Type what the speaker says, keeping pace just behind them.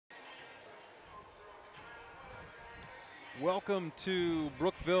Welcome to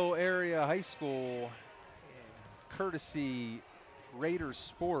Brookville Area High School, courtesy Raiders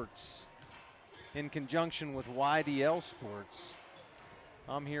Sports in conjunction with YDL Sports.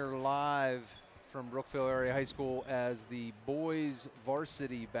 I'm here live from Brookville Area High School as the boys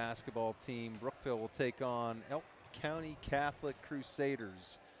varsity basketball team. Brookville will take on Elk County Catholic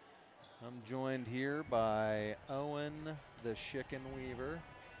Crusaders. I'm joined here by Owen the Chicken Weaver.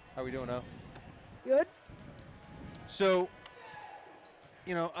 How we doing, O? Good. So,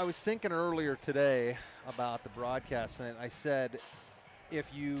 you know, I was thinking earlier today about the broadcast, and I said,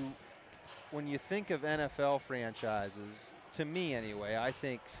 when you think of NFL franchises, to me anyway, I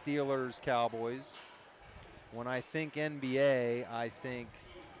think Steelers, Cowboys. When I think NBA, I think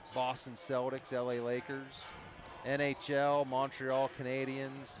Boston Celtics, LA Lakers. NHL, Montreal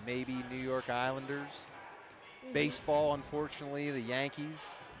Canadiens, maybe New York Islanders. Baseball, unfortunately, the Yankees.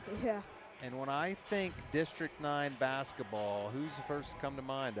 Yeah. And when I think District 9 basketball, who's the first to come to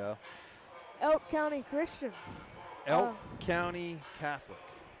mind, though? Elk County Christian. Elk County Catholic.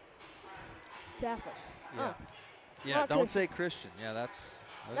 Catholic. Yeah. Oh. Yeah, Not don't Christian. say Christian. Yeah,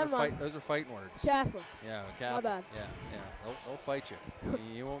 those are fighting words. Catholic. Yeah, Catholic. My bad. Yeah. They'll fight you.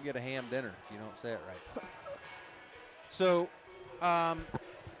 You won't get a ham dinner if you don't say it right. So,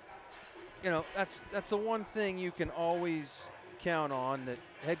 you know, that's the one thing you can always count on, that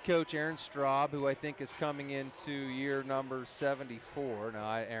head coach Aaron Straub, who I think is coming into year number 74.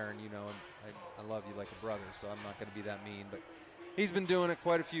 Now, Aaron, you know, I love you like a brother, so I'm not going to be that mean, but he's been doing it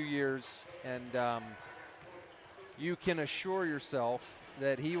quite a few years, and you can assure yourself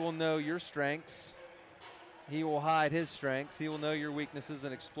that he will know your strengths. He will hide his strengths. He will know your weaknesses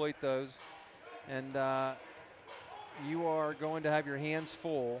and exploit those. And you are going to have your hands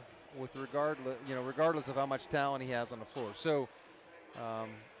full with regardless of how much talent he has on the floor. So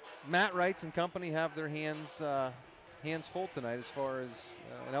Matt Wrights and company have their hands full tonight as far as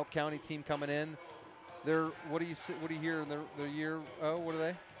an Elk County team coming in. What do you hear in their year? Oh, what are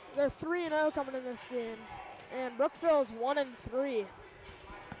they? They're 3-0 coming in this game, and Brookville's 1-3.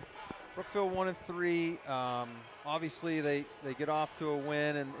 Brookville 1-3. Obviously, they get off to a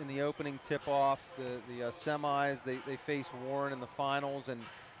win in the opening tip-off. The semis, they face Warren in the finals, and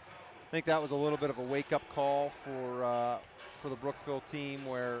I think that was a little bit of a wake-up call for the Brookville team,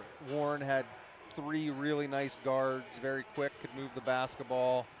 where Warren had three really nice guards, very quick, could move the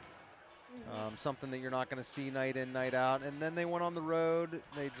basketball. Something that you're not going to see night in, night out. And then they went on the road.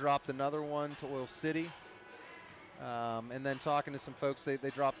 They dropped another one to Oil City. And then talking to some folks, they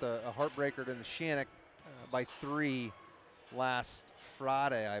dropped a heartbreaker to Neshannock by 3 last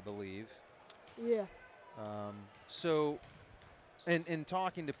Friday, I believe. Yeah. So, in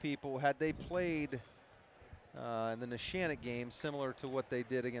talking to people, had they played in the Neshannock game similar to what they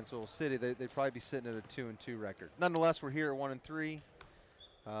did against Oil City, they'd probably be sitting at a 2-2 record. Nonetheless, we're here at 1-3.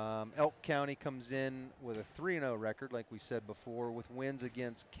 Elk County comes in with a 3-0 record, like we said before, with wins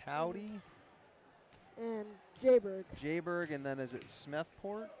against Cowdy And Jayburg. And then is it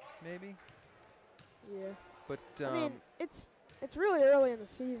Smethport, maybe? Yeah. But I mean, it's really early in the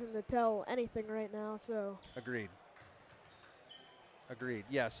season to tell anything right now, so. Agreed.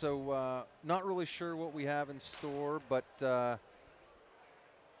 Yeah, so not really sure what we have in store, but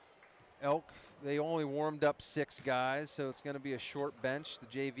Elk, they only warmed up 6 guys, so it's going to be a short bench. The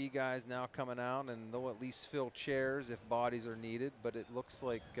JV guys now coming out, and they'll at least fill chairs if bodies are needed, but it looks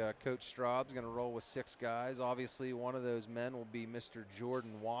like Coach Straub's going to roll with 6 guys. Obviously, one of those men will be Mr.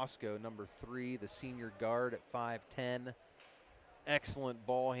 Jordan Wasco, number 3, the senior guard at 5'10". Excellent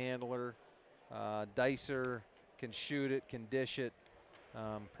ball handler. Dicer, can shoot it, can dish it.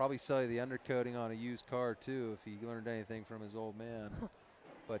 Probably sell you the undercoating on a used car, too, if he learned anything from his old man.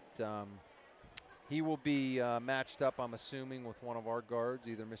 But he will be matched up, I'm assuming, with one of our guards,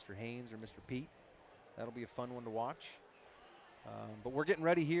 either Mr. Haynes or Mr. Pete. That'll be a fun one to watch. But we're getting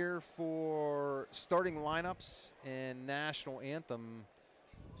ready here for starting lineups and national anthem.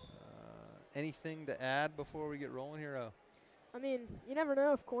 Anything to add before we get rolling here? Oh. I mean, you never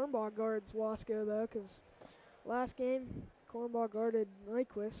know if Cornball guards Wasco, though, because last game, Cornball guarded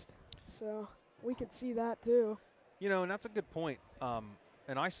Nyquist, so we could see that, too. You know, and that's a good point.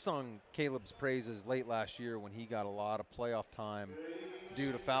 And I sung Caleb's praises late last year when he got a lot of playoff time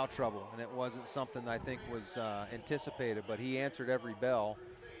due to foul trouble, and it wasn't something I think was anticipated, but he answered every bell,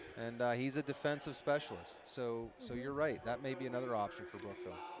 and he's a defensive specialist. So you're right. That may be another option for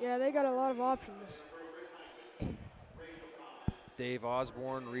Brookville. Yeah, they got a lot of options. Dave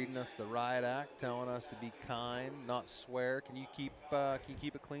Osborne reading us the riot act, telling us to be kind, not swear. Can you keep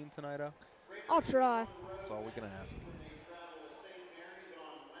it clean tonight, O? I'll try. That's all we can ask.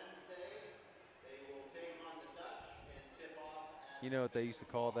 You know what they used to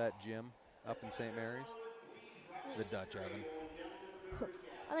call that gym up in St. Mary's? The Dutch oven.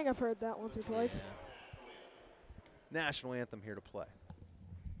 I think I've heard that once or twice. Yeah. National anthem here to play.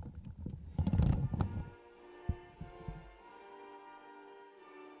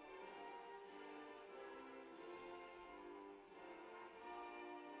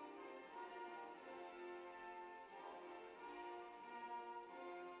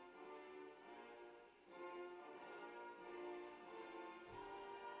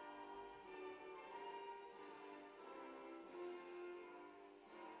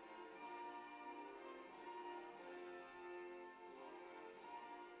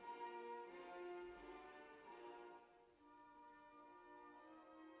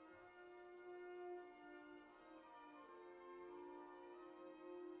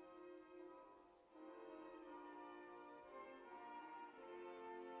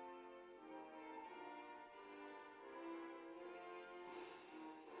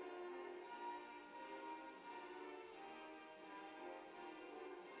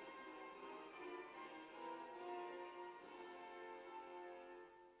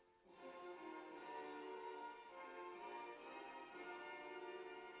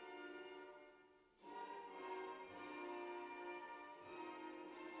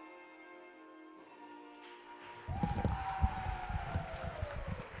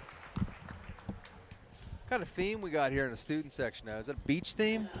 What kind of theme we got here in the student section now? Is that a beach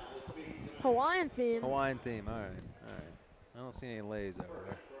theme? Hawaiian theme. Hawaiian theme. All right. All right. I don't see any lays over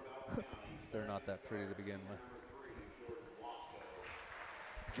there. They're not that pretty to begin with.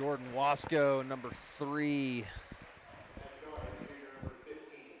 Jordan Wasco, number 3.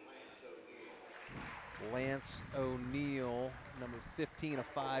 Lance O'Neill, number 15, a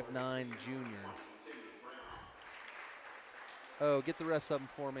 5'9" junior. Oh, get the rest of them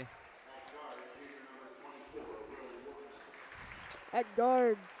for me. At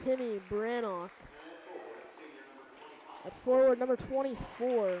guard, Timmy Brannock. At forward, number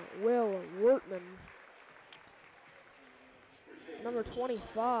 24, Will Wortman. Number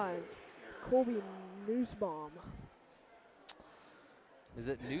 25, Colby Nussbaum. Is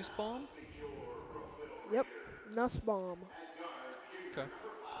it Nussbaum? Yep, Nussbaum. Okay.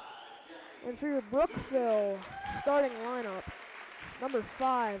 And for your Brookville starting lineup, number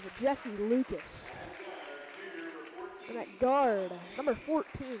 5, Jesse Lucas. And at guard, number 14,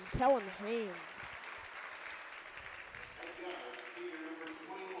 Kellen Haynes.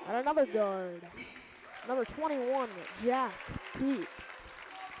 At another guard, number 21, Jack Pete.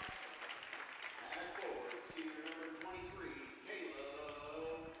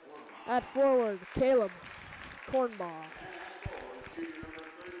 At forward, Caleb Cornball.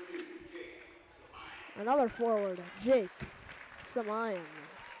 Another forward, Jake Samayan.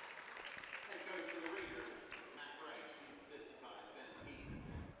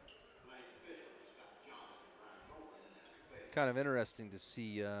 Kind of interesting to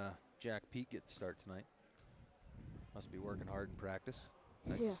see Jack Pete get the start tonight. Must be working hard in practice.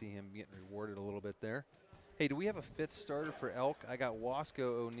 Nice to see him getting rewarded a little bit there. Hey, do we have a 5th starter for Elk? I got Wasco,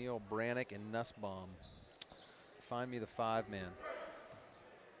 O'Neill, Brannick, and Nussbaum. Find me the 5-man.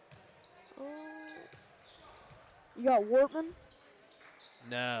 You got Wortman?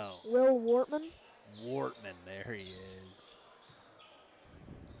 No. Will Wortman? Wortman, there he is.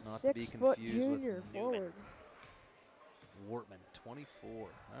 Not 6 to be foot confused junior with forward. Wortman, 24. All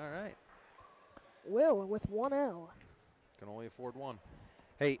right. Will with 1 L. Can only afford one.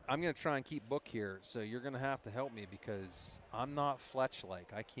 Hey, I'm going to try and keep book here, so you're going to have to help me because I'm not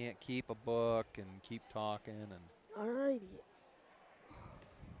Fletch-like. I can't keep a book and keep talking. And Alrighty.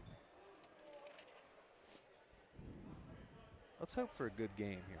 let's hope for a good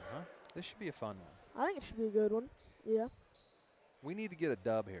game here, huh? This should be a fun one. I think it should be a good one. Yeah. We need to get a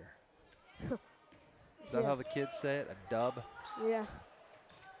dub here. Is that how the kids say it? A dub? Yeah.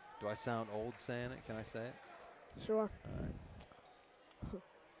 Do I sound old saying it? Can I say it? Sure. All right.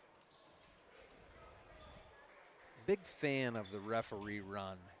 Big fan of the referee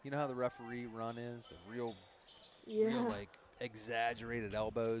run. You know how the referee run is? The real like exaggerated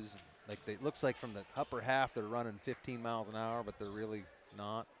elbows. Like it looks like from the upper half they're running 15 miles an hour, but they're really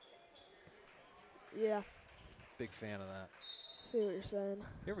not. Yeah. Big fan of that. See what you're saying.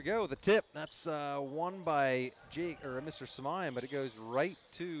 Here we go. The tip. That's won by Jake or Mr. Samayan, but it goes right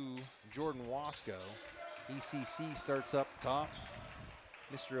to Jordan Wasco. ECC starts up top.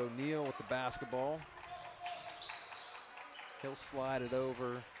 Mr. O'Neill with the basketball. He'll slide it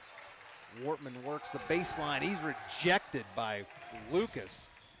over. Wortman works the baseline. He's rejected by Lucas.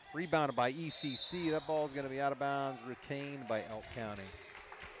 Rebounded by ECC. That ball's going to be out of bounds. Retained by Elk County.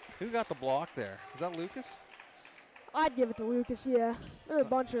 Who got the block there? Was that Lucas? I'd give it to Lucas, yeah. There are a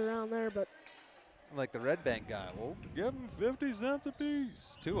bunch around there, but. Like the Red Bank guy, well, give them 50 cents a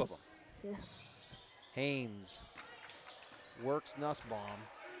piece. 2 of them. Yeah. Haynes works Nussbaum,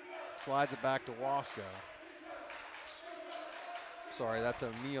 slides it back to Wasco. Sorry, that's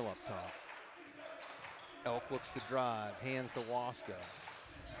O'Neal up top. Elk looks to drive, hands to Wasco.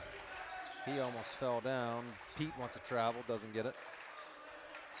 He almost fell down. Pete wants to travel, doesn't get it.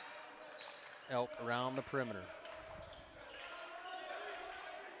 Elk around the perimeter.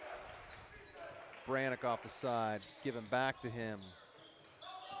 Brannick off the side, given back to him.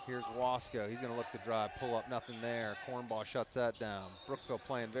 Here's Wasco. He's going to look to drive, pull up, nothing there. Cornball shuts that down. Brookville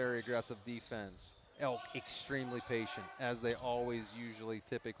playing very aggressive defense. Elk extremely patient, as they always usually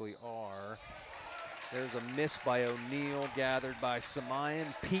typically are. There's a miss by O'Neal, gathered by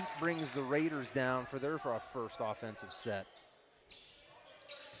Samayan. Pete brings the Raiders down for their first offensive set.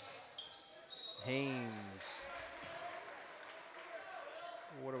 Haynes.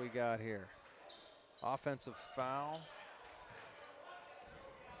 What do we got here? Offensive foul.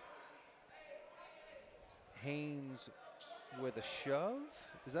 Haynes with a shove.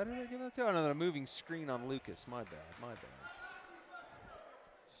 Is that who they're giving that to? Oh, no, a moving screen on Lucas. My bad, my bad.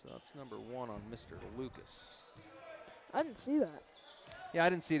 So that's number 1 on Mr. Lucas. I didn't see that. Yeah, I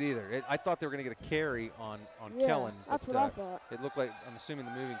didn't see it either. I thought they were going to get a carry on yeah, Kellen. That's what I thought. It looked like, I'm assuming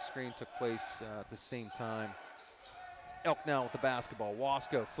the moving screen took place at the same time. Elk now with the basketball.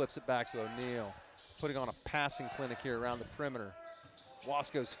 Wasco flips it back to O'Neal, putting on a passing clinic here around the perimeter.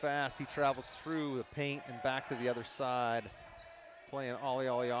 Wasco's fast. He travels through the paint and back to the other side, playing Ollie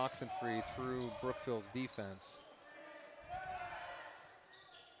Oxenfree through Brookville's defense.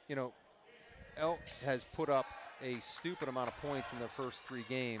 You know, Elk has put up a stupid amount of points in their first 3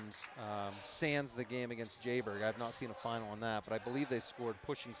 games, sans the game against Jayburg. I've not seen a final on that, but I believe they scored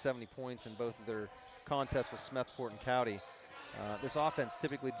pushing 70 points in both of their contests with Smethport and Cowdy. This offense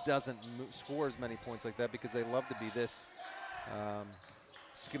typically doesn't score as many points like that because they love to be this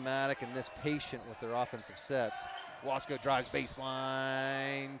schematic and this patient with their offensive sets. Wasco drives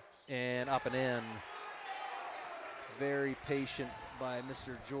baseline and up and in. Very patient by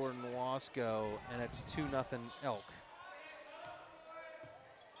Mr. Jordan Wasco, and it's 2-0 Elk.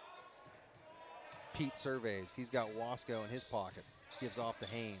 Pete surveys. He's got Wasco in his pocket. Gives off to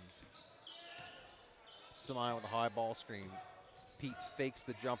Haynes. Samai with a high ball screen. Pete fakes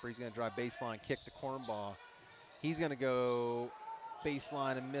the jumper. He's going to drive baseline, kick to Cornball. He's going to go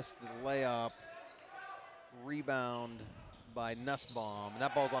baseline and miss the layup. Rebound by Nussbaum. And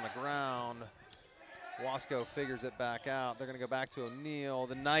that ball's on the ground. Wasco figures it back out. They're going to go back to O'Neal.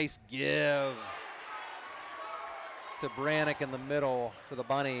 The nice give to Brannick in the middle for the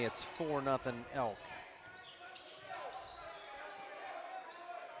bunny. It's 4-0 Elk.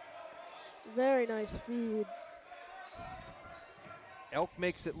 Very nice feed. Elk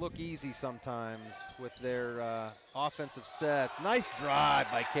makes it look easy sometimes with their offensive sets. Nice drive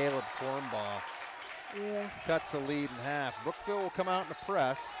by Caleb Cornball. Yeah. Cuts the lead in half. Brookville will come out in the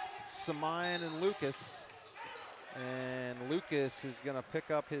press. Samayan and Lucas. And Lucas is going to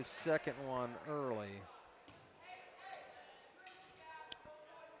pick up his second one early.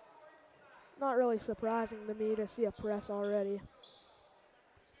 Not really surprising to me to see a press already.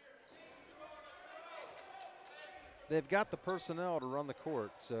 They've got the personnel to run the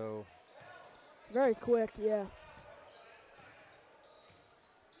court, so. Very quick, yeah.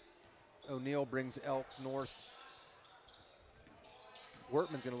 O'Neal brings Elk north.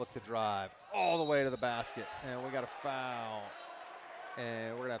 Wortman's going to look to drive all the way to the basket, and we got a foul.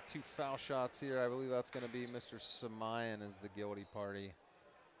 And we're going to have 2 foul shots here. I believe that's going to be Mr. Samayan as the guilty party.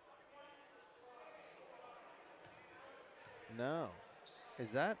 No.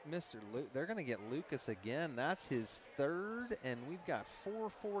 Is that Mr. They're going to get Lucas again. That's his 3rd, and we've got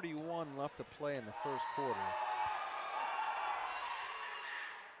 4:41 left to play in the first quarter.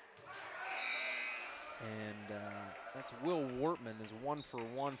 And that's Will Wortman is 1 for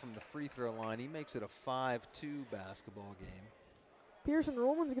 1 from the free throw line. He makes it a 5-2 basketball game. Pearson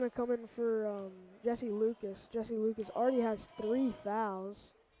Rollman's going to come in for Jesse Lucas. Jesse Lucas already has 3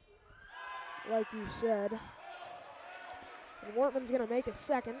 fouls, like you said. And Wortman's going to make a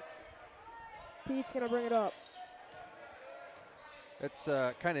second. Pete's going to bring it up. It's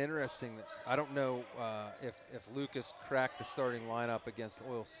kind of interesting that I don't know if Lucas cracked the starting lineup against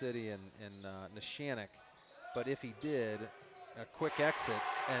Oil City and Neshannock, but if he did, a quick exit,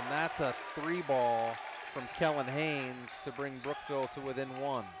 and that's a 3-ball from Kellen Haynes to bring Brookville to within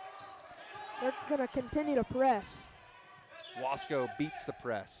 1. They're going to continue to press. Wasco beats the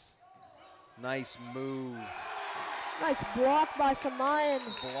press. Nice move Nice block by Samayan.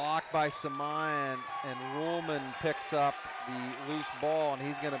 Blocked by Samayan, and Ruhlman picks up the loose ball, and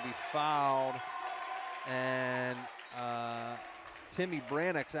he's going to be fouled. And Timmy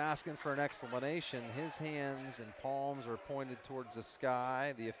Brannick's asking for an explanation. His hands and palms are pointed towards the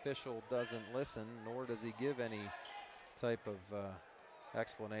sky. The official doesn't listen, nor does he give any type of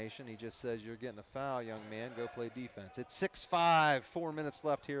explanation. He just says, you're getting a foul, young man. Go play defense. It's 6-5, 4 minutes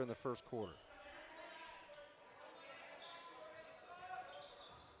left here in the first quarter.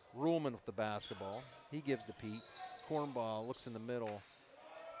 Ruhlman with the basketball. He gives to Pete. Cornball looks in the middle.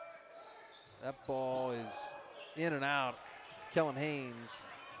 That ball is in and out. Kellen Haynes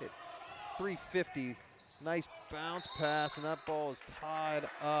hit 350. Nice bounce pass, and that ball is tied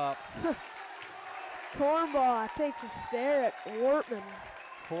up. Cornball takes a stare at Wortman.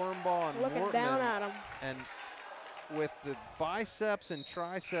 Cornball and looking Wortman, down at him. And with the biceps and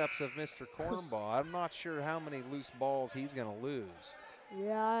triceps of Mr. Cornball, I'm not sure how many loose balls he's going to lose.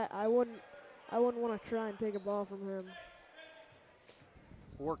 Yeah, I wouldn't want to try and take a ball from him.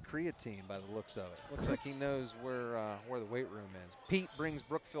 Or creatine by the looks of it. Looks like he knows where the weight room is. Pete brings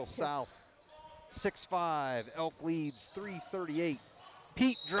Brookville south. 6-5, Elk leads 3:38.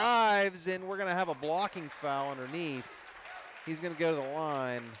 Pete drives, and we're going to have a blocking foul underneath. He's going to go to the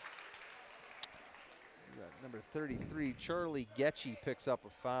line. Number 33, Charlie Getchy picks up a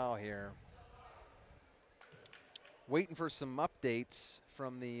foul here. Waiting for some updates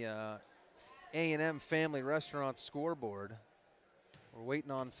from the A&M Family Restaurant scoreboard. We're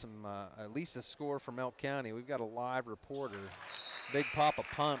waiting on some, at least a score from Elk County. We've got a live reporter. Big Papa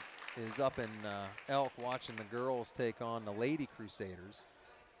Punt is up in Elk watching the girls take on the Lady Crusaders.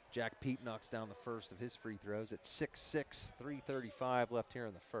 Jack Pete knocks down the first of his free throws at 6-6, 3:35 left here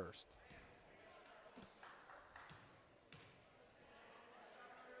in the first.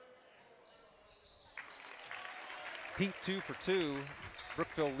 Pete 2 for 2.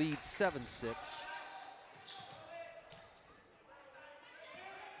 Brookville leads 7-6.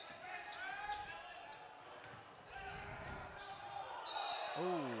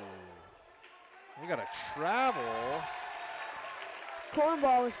 Oh, we got a travel.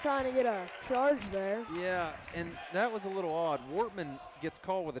 Cornball was trying to get a charge there. Yeah, and that was a little odd. Wortman gets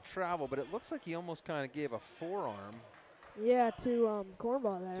called with a travel, but it looks like he almost kind of gave a forearm. Yeah, to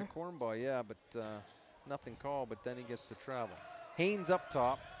Cornball there. To Cornball, yeah, but nothing called, but then he gets the travel. Haynes up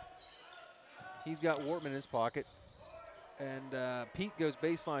top. He's got Wortman in his pocket. And Pete goes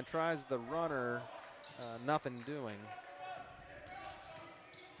baseline, tries the runner, nothing doing.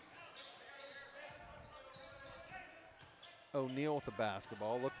 O'Neal with the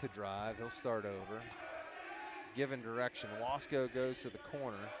basketball, look to drive, he'll start over. Given direction, Wasco goes to the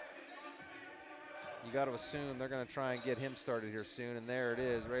corner. You got to assume they're going to try and get him started here soon, and there it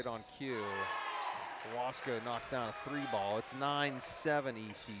is, right on cue. Wasco knocks down a 3 ball. It's 9-7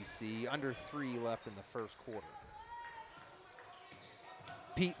 ECC, under 3 left in the first quarter.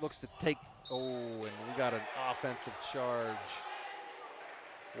 Pete looks to take, and we got an offensive charge.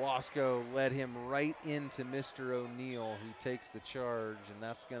 Wasco led him right into Mr. O'Neal, who takes the charge, and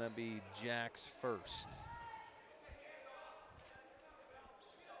that's going to be Jack's first.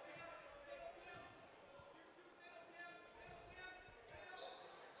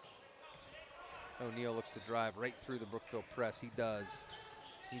 O'Neal looks to drive right through the Brookville press. He does.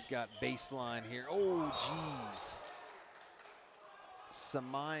 He's got baseline here. Oh, geez.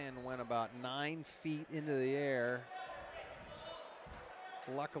 Samayan went about 9 feet into the air.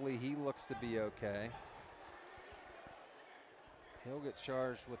 Luckily, he looks to be okay. He'll get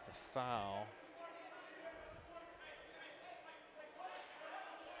charged with the foul.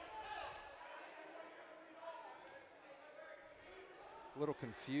 A little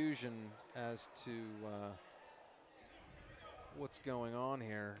confusion as to what's going on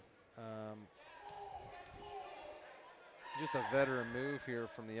here. Just a veteran move here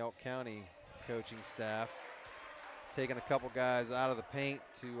from the Elk County coaching staff. Taking a couple guys out of the paint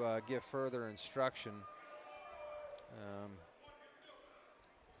to give further instruction.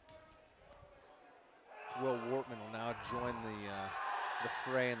 Will Wortman will now join the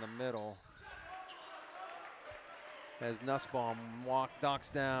fray in the middle. As Nussbaum knocks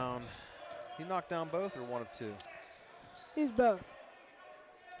down, he knocked down both or one of two? He's both.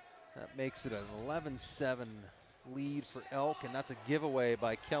 That makes it an 11-7 lead for Elk, and that's a giveaway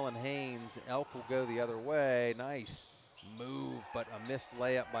by Kellen Haynes. Elk will go the other way. Nice move, but a missed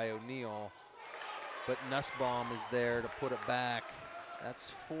layup by O'Neal. But Nussbaum is there to put it back. That's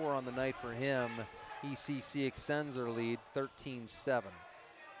 4 on the night for him. ECC extends their lead, 13-7.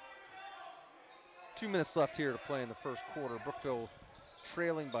 2 minutes left here to play in the first quarter. Brookville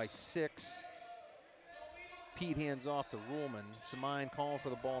trailing by 6. Pete hands off to Ruhlman. Samine calling for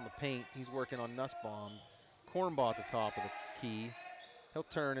the ball in the paint. He's working on Nussbaum. Cornball at the top of the key. He'll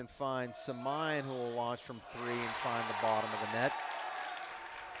turn and find Samine, who will launch from 3 and find the bottom of the net.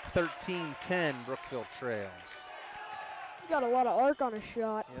 13-10, Brookville trails. Got a lot of arc on his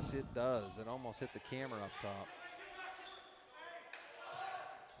shot. Yes, it does. It almost hit the camera up top.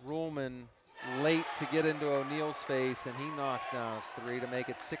 Ruhlman late to get into O'Neal's face, and he knocks down a 3 to make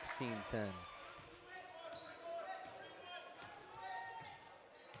it 16-10.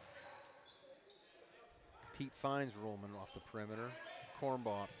 Pete finds Ruhlman off the perimeter.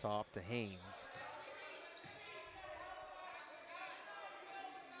 Cornball up top to Haynes.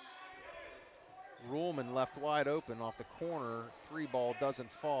 Ruhlman left wide open off the corner. 3 ball doesn't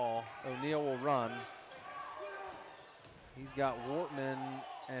fall. O'Neal will run. He's got Wortman,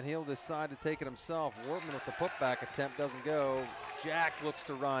 and he'll decide to take it himself. Wortman with the putback attempt doesn't go. Jack looks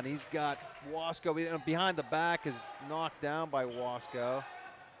to run. He's got Wasco behind the back, is knocked down by Wasco.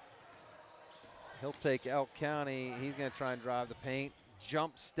 He'll take Elk County. He's going to try and drive the paint.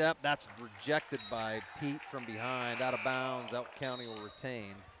 Jump step, that's rejected by Pete from behind. Out of bounds, Elk County will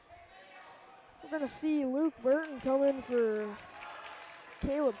retain. We're going to see Luke Burton come in for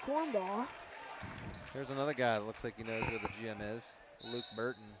Caleb Cornball. There's another guy that looks like he knows where the gym is, Luke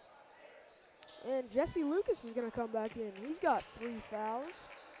Burton. And Jesse Lucas is going to come back in. He's got 3 fouls.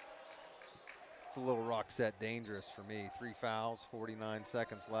 It's a little rock set dangerous for me. 3 fouls, 49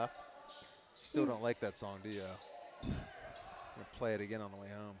 seconds left. You still don't like that song, do you? I'm going to play it again on the way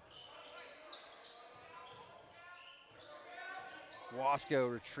home. Wasco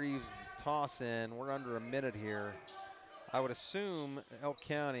retrieves the toss in. We're under a minute here. I would assume Elk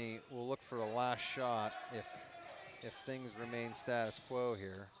County will look for the last shot if things remain status quo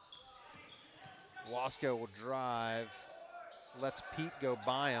here. Wasco will drive, lets Pete go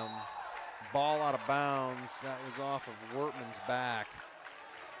by him. Ball out of bounds. That was off of Wortman's back.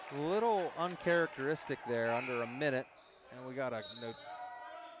 Little uncharacteristic there, under a minute. And we got a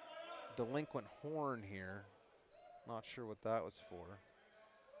delinquent horn here. Not sure what that was for.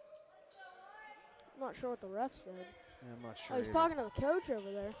 I'm not sure what the ref said. Yeah, I'm not sure. Oh, he's either. talking to the coach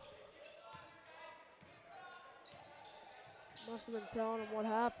over there. Must have been telling him what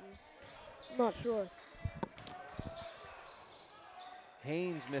happened. I'm not sure.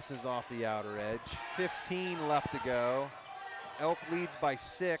 Haynes misses off the outer edge. 15 left to go. Elk leads by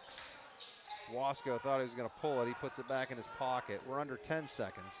 6. Wasco thought he was going to pull it. He puts it back in his pocket. We're under 10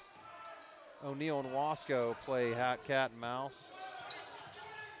 seconds. O'Neal and Wasco play cat and mouse.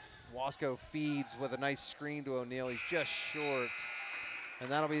 Wasco feeds with a nice screen to O'Neal. He's just short.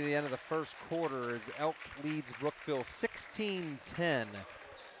 And that'll be the end of the first quarter as Elk leads Brookville 16-10.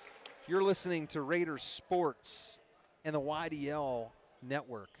 You're listening to Raiders Sports and the YDL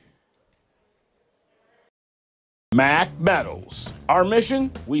Network. Mac Metals. Our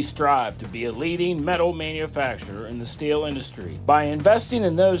mission? We strive to be a leading metal manufacturer in the steel industry. By investing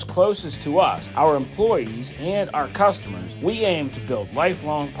in those closest to us, our employees, and our customers, we aim to build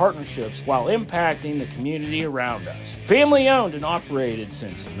lifelong partnerships while impacting the community around us. Family owned and operated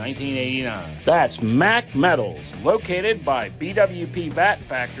since 1989. That's Mac Metals, located by BWP Bat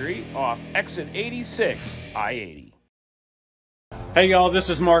Factory off exit 86, I-80. Hey y'all, this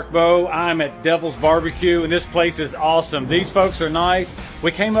is Mark Bowe. I'm at Devil's Barbecue and this place is awesome. These folks are nice.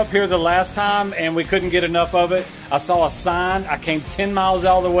 We came up here the last time and we couldn't get enough of it. I saw a sign. I came 10 miles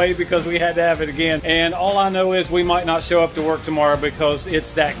out of the way because we had to have it again. And all I know is we might not show up to work tomorrow because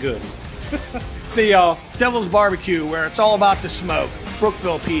it's that good. See y'all. Devil's Barbecue, where it's all about the smoke.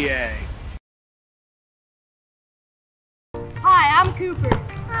 Brookville, PA. Hi, I'm Cooper.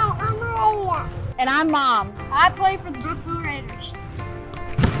 Hi, I'm Layla. And I'm Mom. I play for the Brookville Raiders.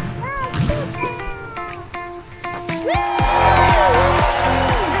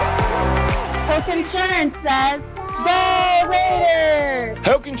 Hope Insurance says, Go Raiders!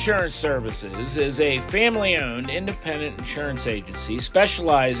 Hoke Insurance Services is a family-owned independent insurance agency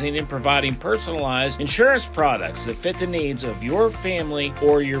specializing in providing personalized insurance products that fit the needs of your family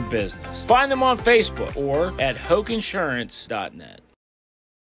or your business. Find them on Facebook or at hokeinsurance.net.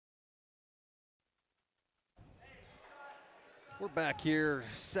 We're back here,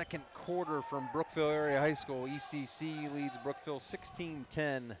 second quarter from Brookville Area High School. ECC leads Brookville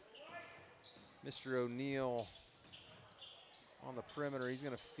 16-10. Mr. O'Neal on the perimeter. He's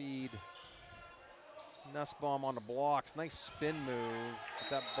going to feed Nussbaum on the blocks. Nice spin move. But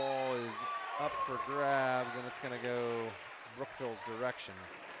that ball is up for grabs, and it's going to go Brookville's direction.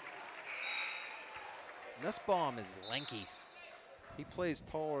 Nussbaum is lanky. He plays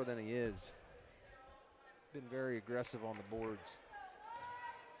taller than he is. Been very aggressive on the boards.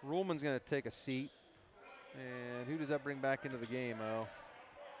 Ruhlman's going to take a seat. And who does that bring back into the game, Oh?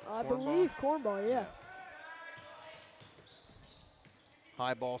 I believe Cornball, yeah.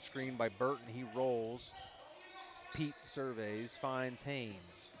 High ball screen by Burton. He rolls. Pete surveys, finds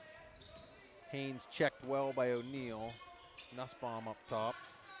Haynes. Haynes checked well by O'Neal. Nussbaum up top.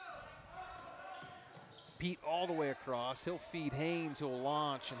 Pete all the way across. He'll feed Haynes, who'll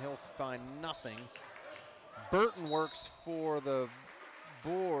launch, and he'll find nothing. Burton works for the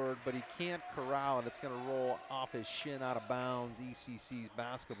board, but he can't corral it. It's going to roll off his shin out of bounds. ECC's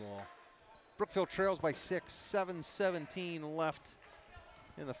basketball. Brookville trails by 6, 7:17 left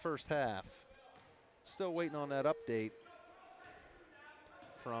in the first half. Still waiting on that update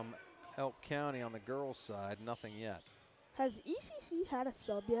from Elk County on the girls' side. Nothing yet. Has ECC had a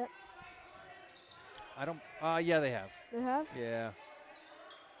sub yet? I don't. Yeah, they have. They have? Yeah.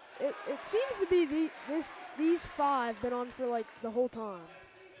 It seems to be these 5 been on for like the whole time.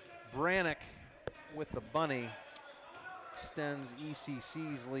 Brannick with the bunny extends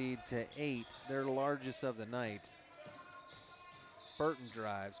ECC's lead to 8, their largest of the night. Burton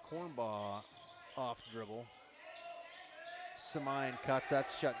drives. Cornball off dribble. Samayan cuts.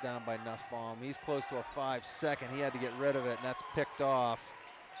 That's shut down by Nussbaum. He's close to a 5-second. He had to get rid of it, and that's picked off.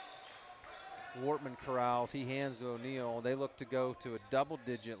 Wortman corrals. He hands to O'Neal. They look to go to a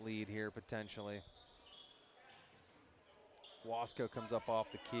double-digit lead here, potentially. Wasco comes up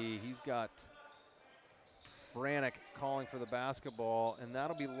off the key. He's got Brannick calling for the basketball, and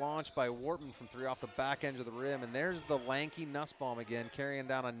that'll be launched by Wortman from 3 off the back edge of the rim. And there's the lanky Nussbaum again, carrying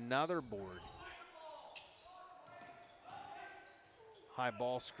down another board. High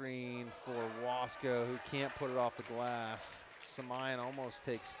ball screen for Wasco, who can't put it off the glass. Samayan almost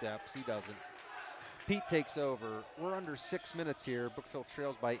takes steps. He doesn't. Pete takes over. We're under 6 minutes here. Brookville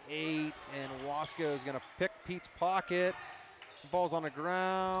trails by 8, and Wasco is going to pick Pete's pocket. The ball's on the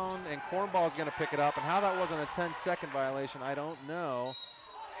ground, and Cornball is going to pick it up. And how that wasn't a 10-second violation, I don't know.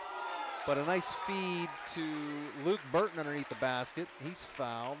 But a nice feed to Luke Burton underneath the basket. He's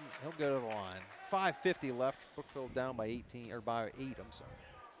fouled. He'll go to the line. 5:50 left. Brookville down by 18, or by 8, I'm sorry.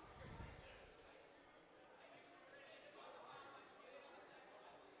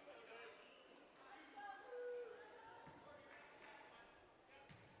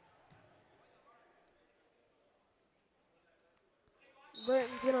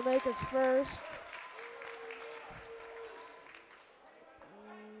 Britton's gonna make his first.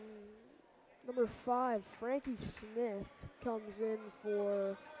 Number 5, Frankie Smith, comes in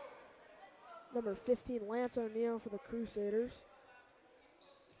for number 15, Lance O'Neal for the Crusaders.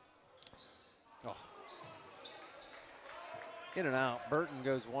 Oh. In and out. Burton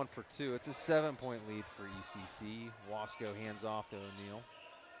goes 1 for 2. It's a 7-point lead for ECC. Wasco hands off to O'Neal.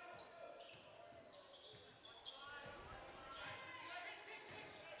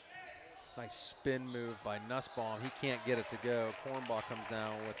 Nice spin move by Nussbaum. He can't get it to go. Cornball comes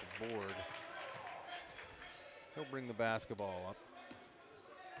down with the board. He'll bring the basketball up.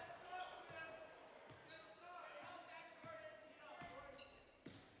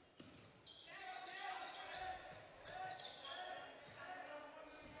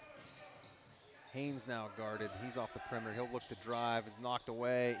 Haynes now guarded. He's off the perimeter. He'll look to drive. Is knocked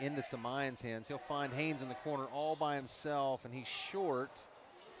away into Samayan's hands. He'll find Haynes in the corner all by himself, and he's short.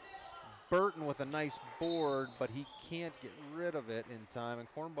 Burton with a nice board, but he can't get rid of it in time, and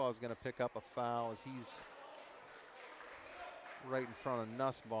Cornball is going to pick up a foul as he's right in front of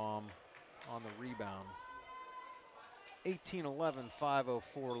Nussbaum on the rebound. 18-11,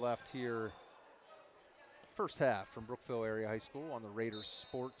 5:04 left here. First half from Brookville Area High School on the Raiders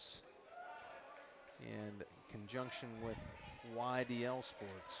Sports in conjunction with YDL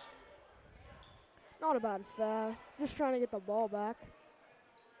Sports. Not a bad foul. Just trying to get the ball back.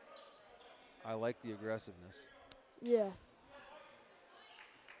 I like the aggressiveness. Yeah.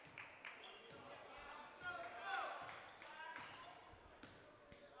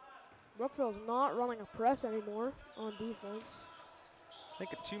 Brookville's not running a press anymore on defense. I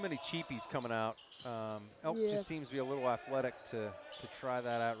think too many cheapies coming out. Elk Yeah. just seems to be a little athletic to try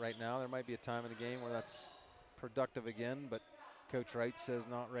that out right now. There might be a time in the game where that's productive again, but Coach Wright says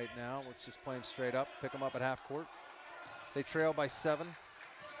not right now. Let's just play them straight up, pick them up at half court. They trail by 7.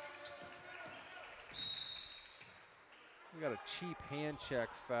 We got a cheap hand check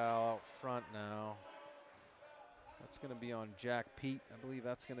foul out front now. That's going to be on Jack Pete. I believe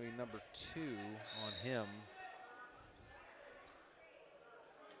that's going to be number 2 on him.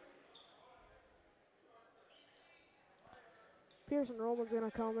 Pearson Roman's going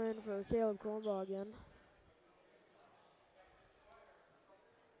to come in for Caleb Cornball again.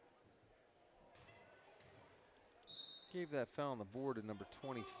 Gave that foul on the board to number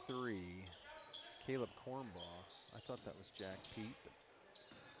 23, Caleb Cornbaugh. I thought that was Jack Pete.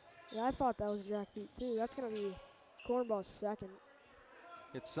 Yeah, I thought that was Jack Pete too. That's going to be Cornball's second.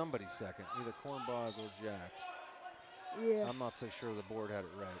 It's somebody's second, either Cornbaugh's or Jack's. Yeah. I'm not so sure the board had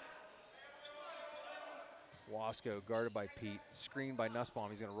it right. Wasco guarded by Pete, screened by Nussbaum.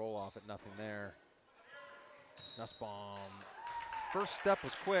 He's going to roll off it, nothing there. Nussbaum, first step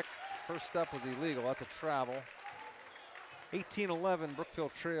was quick, first step was illegal. That's a travel. 18-11, Brookville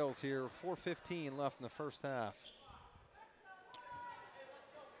trails here, 4:15 left in the first half.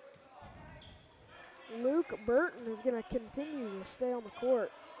 Luke Burton is going to continue to stay on the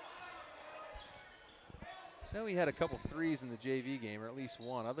court. I know he had a couple threes in the JV game, or at least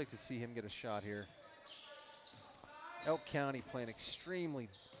one. I'd like to see him get a shot here. Elk County playing extremely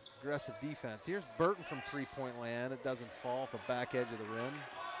aggressive defense. Here's Burton from three-point land. It doesn't fall off the back edge of the rim.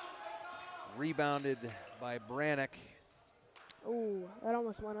 Rebounded by Brannick. Ooh, that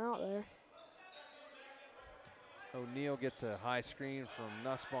almost went out there. O'Neal gets a high screen from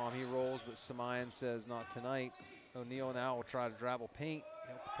Nussbaum. He rolls, but Samayan says not tonight. O'Neal now will try to travel paint.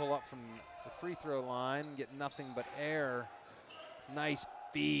 He'll pull up from the free throw line, get nothing but air. Nice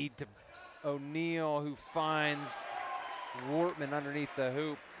feed to O'Neal, who finds Wortman underneath the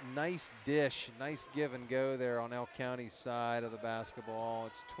hoop. Nice dish, nice give and go there on Elk County's side of the basketball.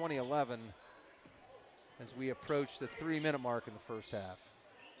 It's 20-11 as we approach the 3-minute mark in the first half.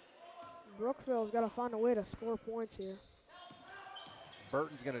 Brookville's got to find a way to score points here.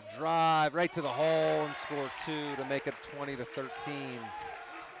 Burton's going to drive right to the hole and score 2 to make it 20-13.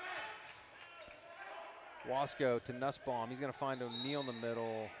 Wasco to Nussbaum. He's going to find O'Neal in the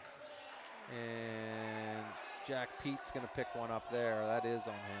middle. And Jack Pete's going to pick one up there. That is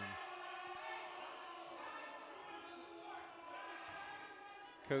on him.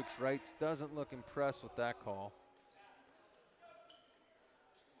 Coach Wrights doesn't look impressed with that call.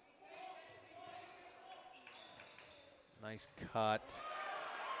 Nice cut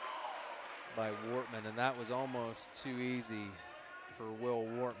by Wortman, and that was almost too easy for Will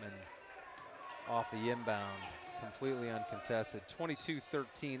Wortman off the inbound. Completely uncontested.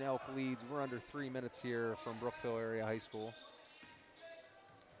 22-13 Elk leads. We're under 3 minutes here from Brookville Area High School.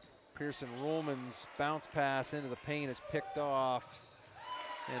 Pearson Ruhlman's bounce pass into the paint is picked off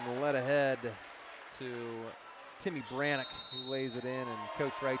and led ahead to Timmy Brannick, who lays it in, and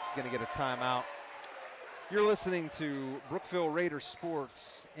Coach Wright's is going to get a timeout. You're listening to Brookville Raiders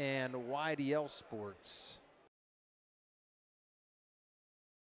Sports and YDL Sports.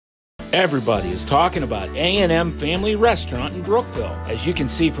 Everybody is talking about A&M Family Restaurant in Brookville. As you can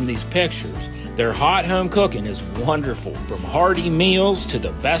see from these pictures, their hot home cooking is wonderful, from hearty meals to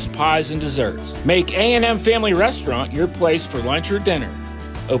the best pies and desserts. Make A&M Family Restaurant your place for lunch or dinner.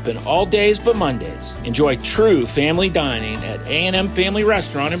 Open all days but Mondays. Enjoy true family dining at A&M Family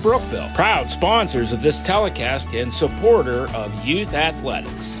Restaurant in Brookville. Proud sponsors of this telecast and supporter of youth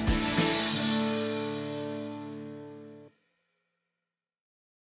athletics.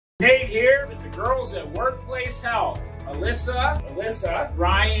 Nate here with the girls at Workplace Health. Alyssa,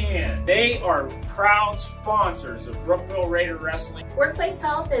 Ryan. They are proud sponsors of Brookville Raider Wrestling. Workplace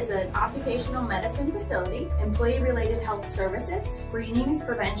Health is an occupational medicine facility, employee-related health services, screenings,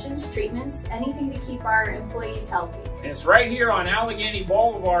 preventions, treatments, anything to keep our employees healthy. And it's right here on Allegheny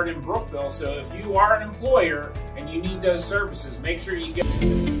Boulevard in Brookville, so if you are an employer and you need those services, make sure you get...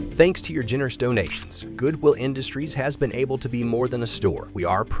 Thanks to your generous donations, Goodwill Industries has been able to be more than a store. We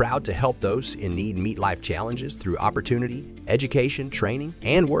are proud to help those in need meet life challenges through opportunity, education, training,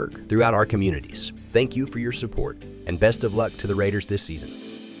 and work throughout our communities. Thank you for your support, and best of luck to the Raiders this season.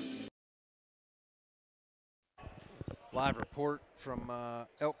 Live report from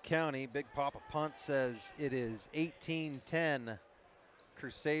Elk County. Big Papa Punt says it is 18-10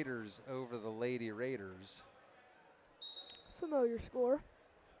 Crusaders over the Lady Raiders. Familiar score.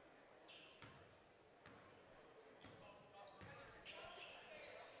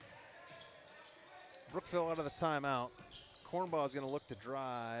 Brookville out of the timeout. Cornball is going to look to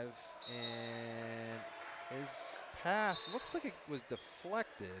drive, and his pass looks like it was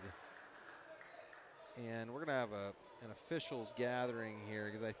deflected. And we're going to have an officials gathering here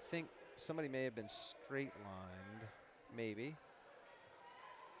because I think somebody may have been straight lined, maybe.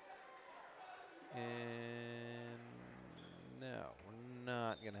 And no, we're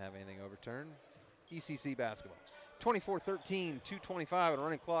not going to have anything overturned. ECC basketball. 24-13, 2:25 on a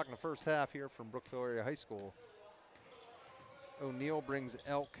running clock in the first half here from Brookville Area High School. O'Neal brings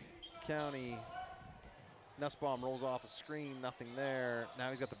Elk County. Nussbaum rolls off a screen, nothing there. Now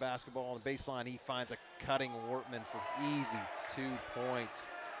he's got the basketball on the baseline. He finds a cutting Wortman for easy 2 points.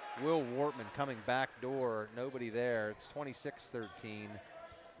 Will Wortman coming back door, nobody there. It's 26-13.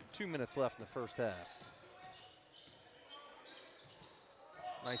 2 minutes left in the first half.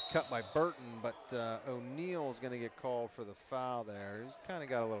 Nice cut by Burton, but O'Neill's going to get called for the foul there. He's kind of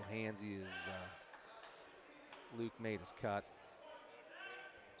got a little handsy as Luke made his cut.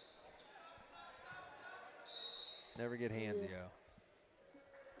 Never get handsy,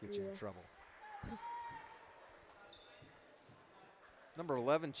 Get you in trouble. Number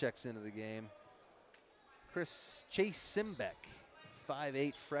 11 checks into the game. Chase Simbeck,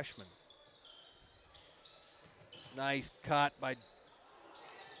 5'8" freshman. Nice cut by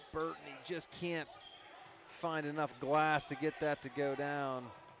Burton. He just can't find enough glass to get that to go down.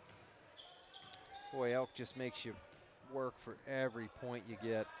 Boy, Elk just makes you work for every point you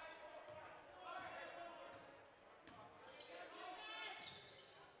get.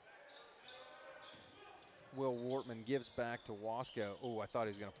 Will Wortman gives back to Wasco. Oh, I thought he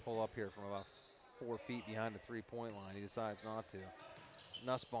was going to pull up here from about 4 feet behind the three-point line. He decides not to.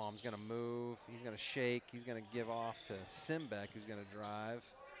 Nussbaum's going to move. He's going to shake. He's going to give off to Simbeck, who's going to drive.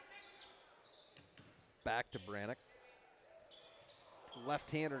 Back to Brannock.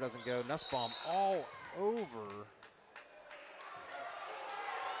 Left-hander doesn't go. Nussbaum all over.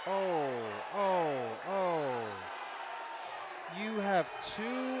 Oh. You have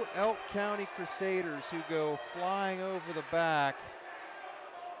 2 Elk County Crusaders who go flying over the back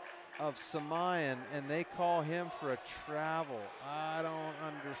of Samayan, and they call him for a travel. I don't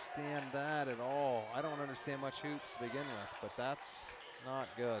understand that at all. I don't understand much hoops to begin with, but that's not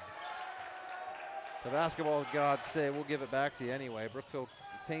good. The basketball gods say, we'll give it back to you anyway. Brookville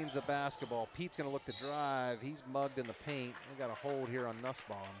retains the basketball. Pete's going to look to drive. He's mugged in the paint. We've got a hold here on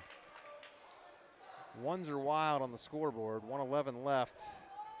Nussbaum. Ones are wild on the scoreboard. 1:11 left.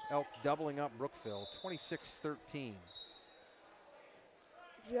 Elk doubling up Brookville, 26-13.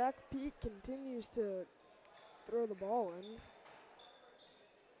 Jack Pete continues to throw the ball in.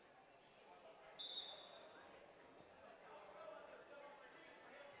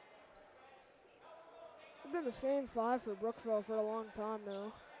 It's been the same 5 for Brookville for a long time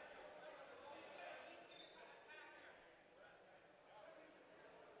now.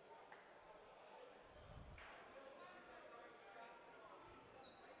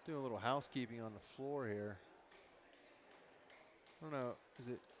 Do a little housekeeping on the floor here. I don't know, is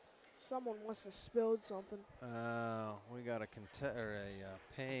it? Someone must have spilled something. We got a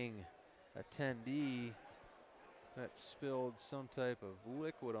paying attendee that spilled some type of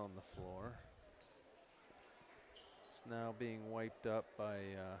liquid on the floor. It's now being wiped up by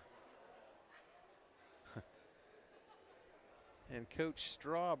and Coach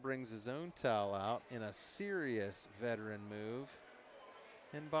Straw brings his own towel out in a serious veteran move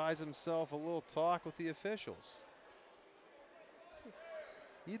and buys himself a little talk with the officials.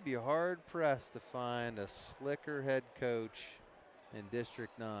 You'd be hard-pressed to find a slicker head coach in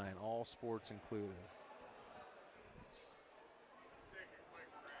District 9, all sports included.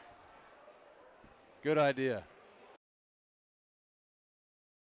 Good idea.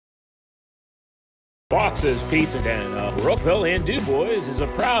 Fox's Pizza Den of Brookville and DuBois is a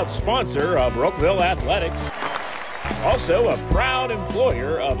proud sponsor of Brookville Athletics. Also a proud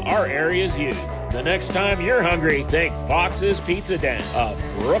employer of our area's youth. The next time you're hungry, think Fox's Pizza Den of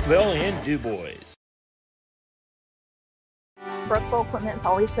Brookville and DuBois. Brookville Equipment's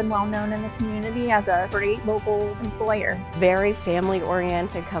always been well known in the community as a great local employer. Very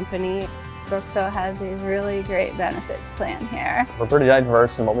family-oriented company. Brookville has a really great benefits plan here. We're pretty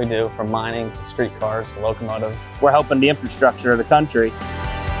diverse in what we do, from mining to streetcars to locomotives. We're helping the infrastructure of the country.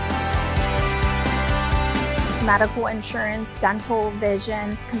 Medical insurance, dental,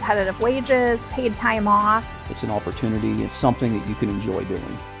 vision, competitive wages, paid time off. It's an opportunity. It's something that you can enjoy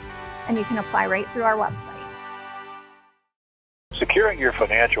doing. And you can apply right through our website. Securing your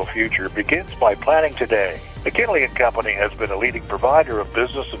financial future begins by planning today. McKinley & Company has been a leading provider of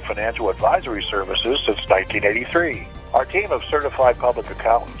business and financial advisory services since 1983. Our team of certified public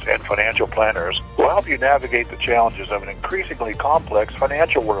accountants and financial planners will help you navigate the challenges of an increasingly complex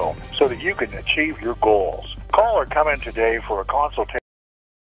financial world so that you can achieve your goals. Call or come in today for a consultation.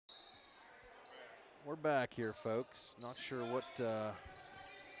 We're back here, folks. Not sure what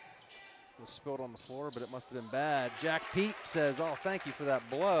was spilled on the floor, but it must have been bad. Jack Pete says, oh, thank you for that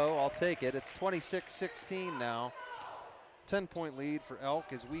blow. I'll take it. It's 26-16 now. 10-point lead for Elk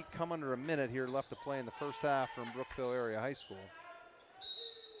as we come under a minute here left to play in the first half from Brookville Area High School.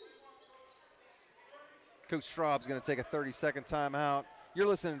 Coach Straub's going to take a 30-second timeout. You're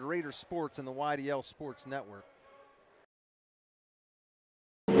listening to Raider Sports and the YDL Sports Network.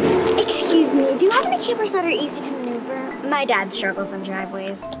 Excuse me, do you have any campers that are easy to maneuver? My dad struggles on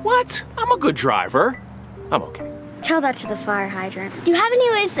driveways. What? I'm a good driver. I'm okay. Tell that to the fire hydrant. Do you have any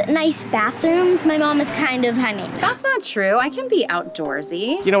with nice bathrooms? My mom is kind of high maintenance. That's not true. I can be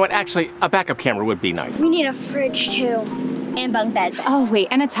outdoorsy. You know what? Actually, a backup camera would be nice. We need a fridge too. And bunk beds. Oh, wait,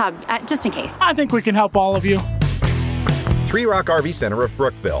 and a tub, just in case. I think we can help all of you. Three Rock RV Center of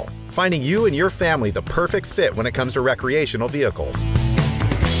Brookville. Finding you and your family the perfect fit when it comes to recreational vehicles.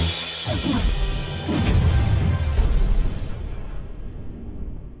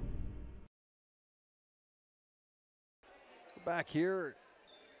 Back here,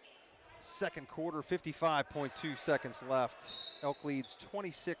 second quarter, 55.2 seconds left. Elk leads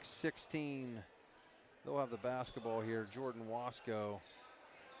 26-16. They'll have the basketball here. Jordan Wasco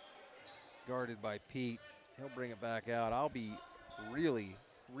guarded by Pete. He'll bring it back out. I'll be really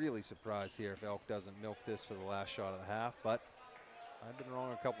surprised here if Elk doesn't milk this for the last shot of the half, but I've been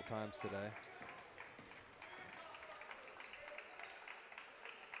wrong a couple times today.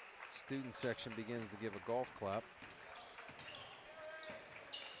 Student section begins to give a golf clap.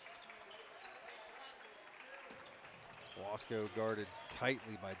 Wasco guarded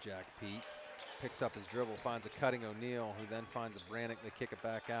tightly by Jack Pete. Picks up his dribble, finds a cutting O'Neal, who then finds a Brannick. They kick it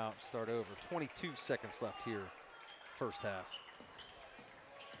back out, start over. 22 seconds left here, first half.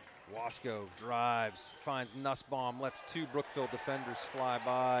 Wasco drives, finds Nussbaum, lets two Brookville defenders fly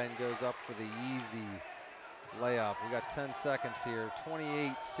by and goes up for the easy layup. We got 10 seconds here.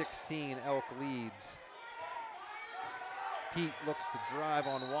 28-16, Elk leads. Pete looks to drive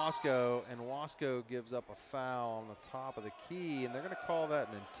on Wasco, and Wasco gives up a foul on the top of the key, and they're going to call that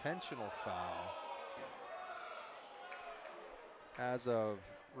an intentional foul. As of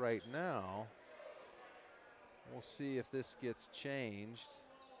right now, we'll see if this gets changed.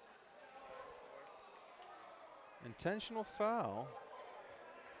 Intentional foul,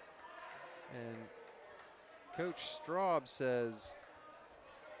 and Coach Straub says,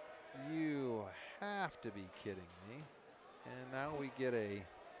 "You have to be kidding me." And now we get a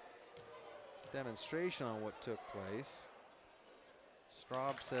demonstration on what took place.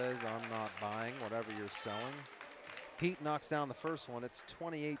 Straub says, "I'm not buying whatever you're selling." Pete knocks down the first one. It's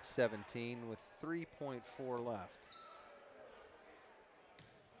 28-17 with 3.4 left.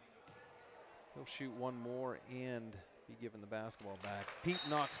 He'll shoot one more and be given the basketball back. Pete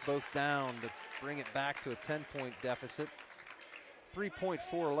knocks both down to bring it back to a 10-point deficit.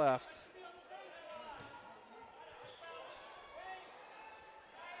 3.4 left.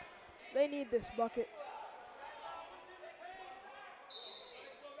 They need this bucket.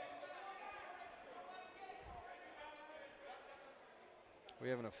 We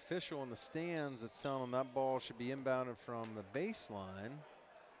have an official in the stands that's telling them that ball should be inbounded from the baseline.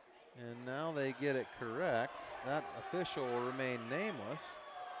 And now they get it correct. That official will remain nameless.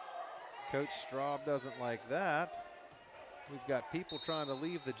 Coach Straub doesn't like that. We've got people trying to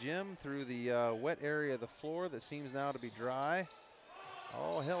leave the gym through the wet area of the floor that seems now to be dry.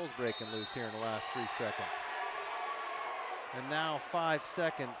 All hell's breaking loose here in the last 3 seconds. And now 5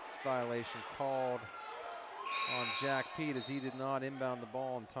 seconds violation called on Jack Pete as he did not inbound the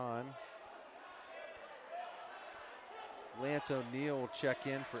ball in time. Lance O'Neal will check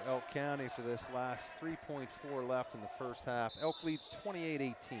in for Elk County for this last 3.4 left in the first half. Elk leads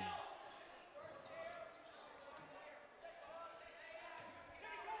 28-18.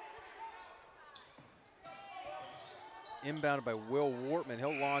 Inbounded by Will Wortman.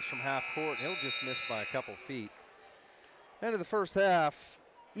 He'll launch from half court. He'll just miss by a couple feet. End of the first half.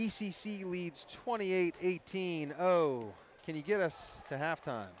 ECC leads 28-18. Oh, can you get us to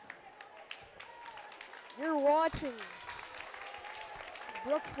halftime? You're watching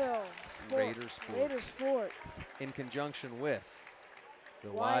Brookville Raider Sports. In conjunction with the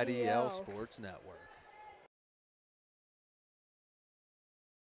YDL Sports Network.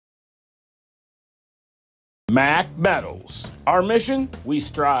 Mac Metals. Our mission? We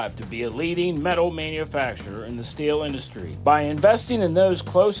strive to be a leading metal manufacturer in the steel industry. By investing in those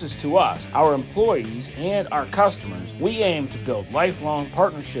closest to us, our employees and our customers, we aim to build lifelong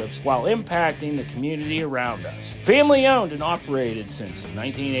partnerships while impacting the community around us. Family owned and operated since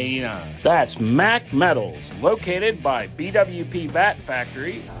 1989. That's Mac Metals, located by BWP Bat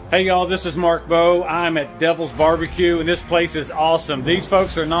Factory. Hey y'all, this is Mark Bowe. I'm at Devil's Barbecue, and this place is awesome. These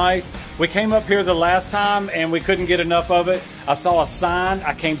folks are nice. We came up here the last time and we couldn't get enough of it. I saw a sign.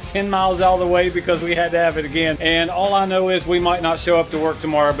 I came 10 miles out of the way because we had to have it again. And all I know is we might not show up to work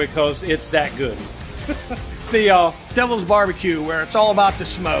tomorrow because it's that good. See y'all. Devil's Barbecue, where it's all about the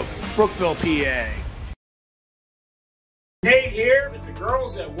smoke. Brookville, PA. Nate here with the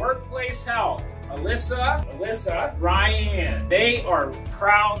girls at Workplace Health. Alyssa, Ryan. They are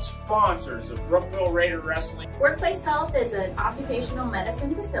proud sponsors of Brookville Raider Wrestling. Workplace Health is an occupational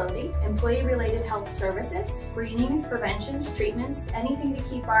medicine facility, employee-related health services, screenings, preventions, treatments, anything to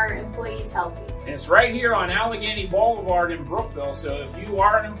keep our employees healthy. And it's right here on Allegheny Boulevard in Brookville, so if you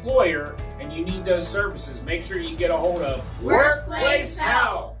are an employer and you need those services, make sure you get a hold of Workplace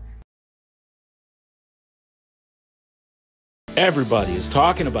Health. Everybody is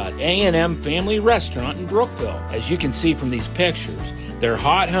talking about A&M Family Restaurant in Brookville. As you can see from these pictures, their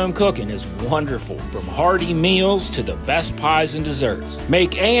hot home cooking is wonderful, from hearty meals to the best pies and desserts.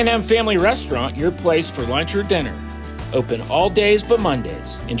 Make A&M Family Restaurant your place for lunch or dinner. Open all days but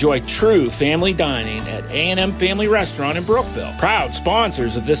Mondays. Enjoy true family dining at A&M Family Restaurant in Brookville. Proud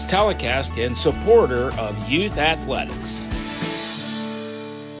sponsors of this telecast and supporter of youth athletics.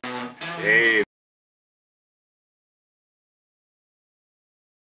 Hey.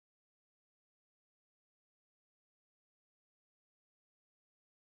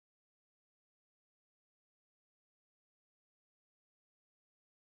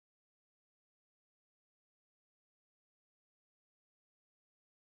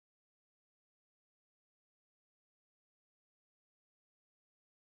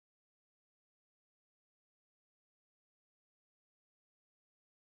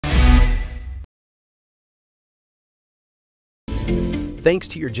 Thanks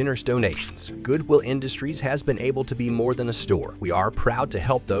to your generous donations, Goodwill Industries has been able to be more than a store. We are proud to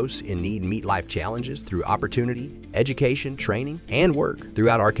help those in need meet life challenges through opportunity, education, training, and work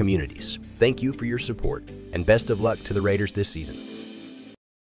throughout our communities. Thank you for your support, and best of luck to the Raiders this season.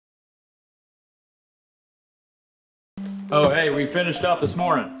 Oh, hey, we finished up this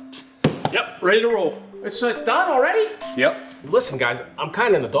morning. Yep, ready to roll. It's done already? Yep. Listen, guys, I'm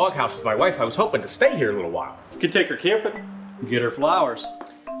kind of in the doghouse with my wife. I was hoping to stay here a little while. You could take her camping. Get her flowers.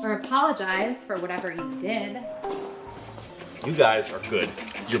 Or apologize for whatever you did. You guys are good.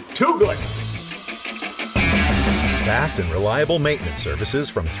 You're too good. Fast and reliable maintenance services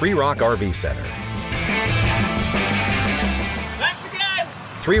from 3 Rock RV Center. Thanks again.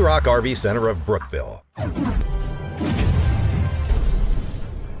 3 Rock RV Center of Brookville.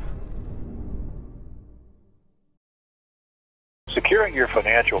 Securing your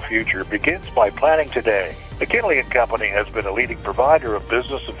financial future begins by planning today. McKinley & Company has been a leading provider of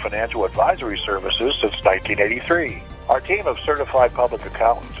business and financial advisory services since 1983. Our team of certified public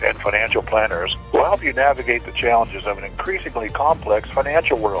accountants and financial planners will help you navigate the challenges of an increasingly complex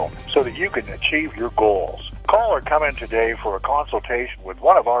financial world so that you can achieve your goals. Call or come in today for a consultation with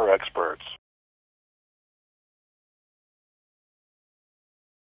one of our experts.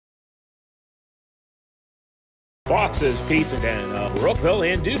 Fox's Pizza Den of Brookville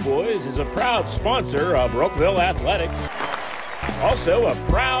and Du Bois is a proud sponsor of Brookville Athletics. Also a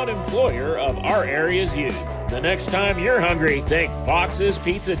proud employer of our area's youth. The next time you're hungry, think Fox's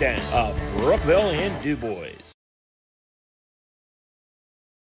Pizza Den of Brookville and Du Bois.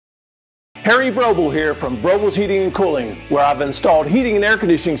 Harry Vrobel here from Vrobel's Heating and Cooling, where I've installed heating and air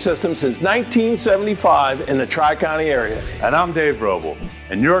conditioning systems since 1975 in the Tri-County area. And I'm Dave Vrobel,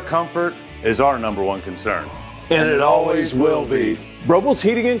 and your comfort is our #1 concern. And it always will be. Vrobel's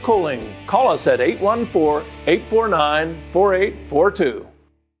Heating and Cooling. Call us at 814-849-4842.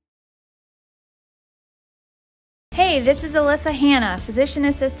 Hey, this is Alyssa Hanna, Physician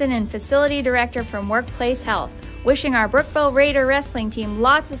Assistant and Facility Director from Workplace Health, wishing our Brookville Raider Wrestling team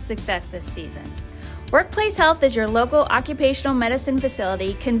lots of success this season. Workplace Health is your local occupational medicine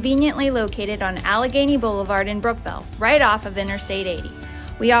facility conveniently located on Allegheny Boulevard in Brookville, right off of Interstate 80.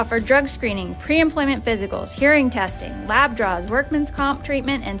 We offer drug screening, pre-employment physicals, hearing testing, lab draws, workman's comp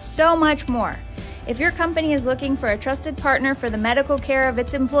treatment, and so much more. If your company is looking for a trusted partner for the medical care of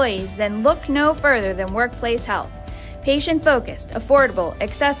its employees, then look no further than Workplace Health. Patient-focused, affordable,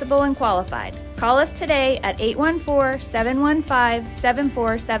 accessible, and qualified. Call us today at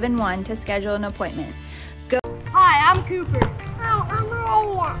 814-715-7471 to schedule an appointment. Hi, I'm Cooper. Hi, I'm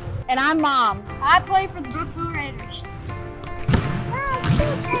Maria. And I'm Mom. I play for the Brookville Raiders.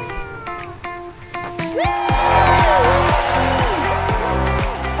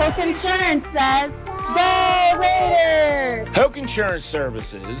 Hope Insurance says, Go Raiders! Hoke Insurance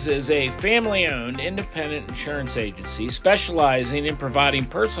Services is a family-owned independent insurance agency specializing in providing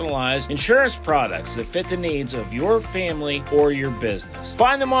personalized insurance products that fit the needs of your family or your business.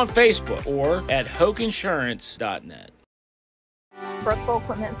 Find them on Facebook or at hokeinsurance.net. Brookville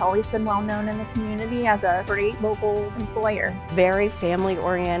Equipment's always been well known in the community as a great local employer. Very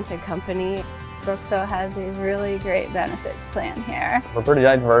family-oriented company. Brookville has a really great benefits plan here. We're pretty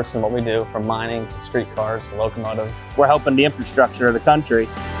diverse in what we do, from mining to streetcars to locomotives. We're helping the infrastructure of the country.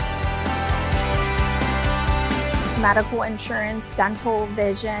 medical insurance, dental,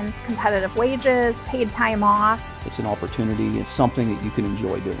 vision, competitive wages, paid time off. It's an opportunity. It's something that you can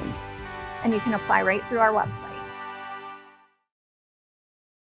enjoy doing. And you can apply right through our website.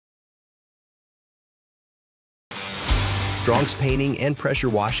 Strong's Painting and Pressure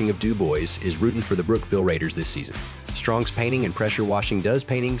Washing of DuBois is rooting for the Brookville Raiders this season. Strong's Painting and Pressure Washing does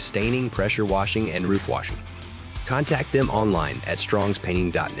painting, staining, pressure washing, and roof washing. Contact them online at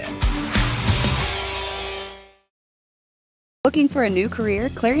strongspainting.net. Looking for a new career?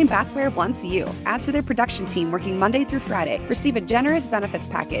 Clarion Bathware wants you. Add to their production team working Monday through Friday. Receive a generous benefits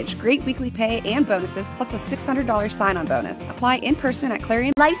package, great weekly pay and bonuses, plus a $600 sign-on bonus. Apply in person at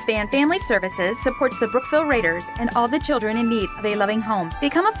Clarion. Lifespan Family Services supports the Brookville Raiders and all the children in need of a loving home.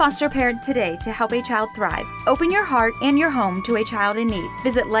 Become a foster parent today to help a child thrive. Open your heart and your home to a child in need.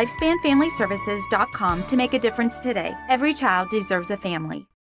 Visit lifespanfamilyservices.com to make a difference today. Every child deserves a family.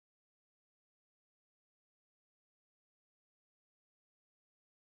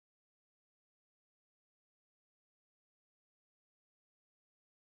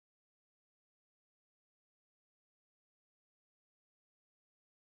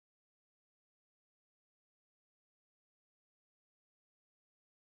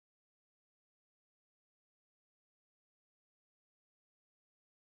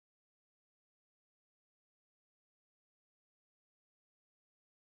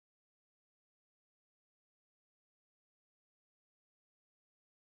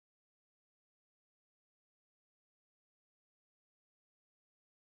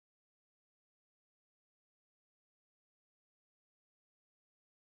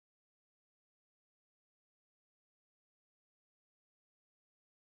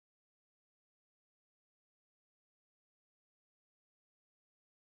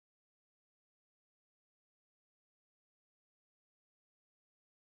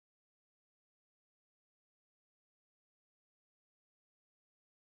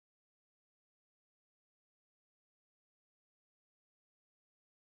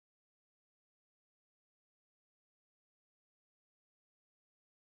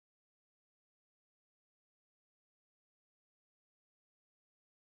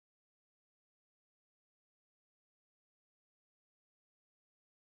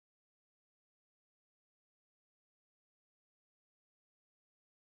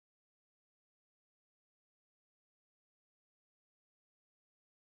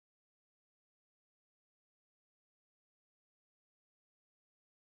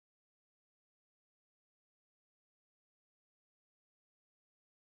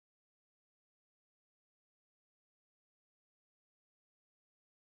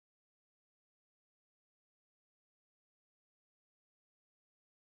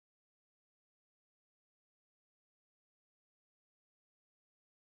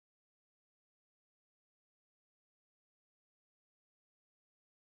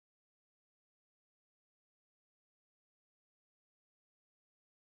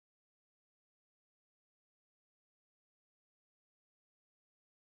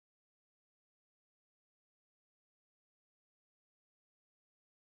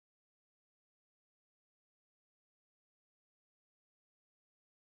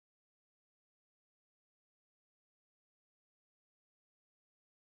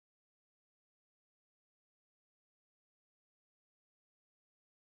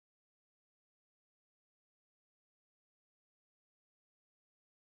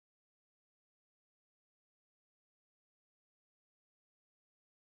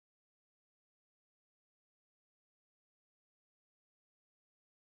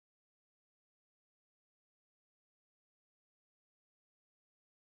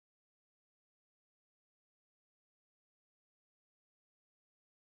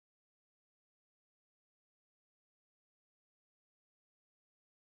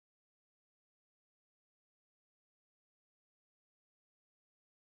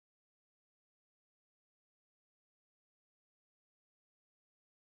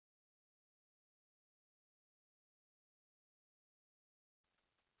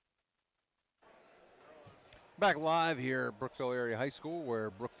 Back live here at Brookville Area High School,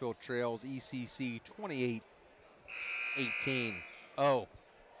 where Brookville trails ECC 28-18. Oh,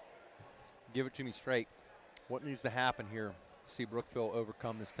 give it to me straight. What needs to happen here to see Brookville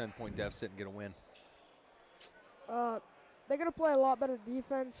overcome this 10-point deficit and get a win? They're going to play a lot better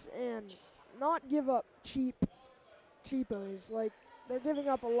defense and not give up cheapos. Like, they're giving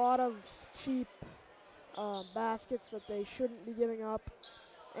up a lot of cheap baskets that they shouldn't be giving up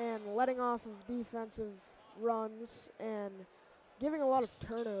and letting off of defensive runs and giving a lot of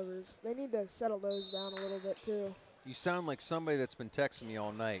turnovers. They need to settle those down a little bit too. You sound like somebody that's been texting me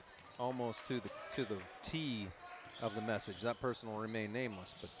all night, almost to the T of the message. That person will remain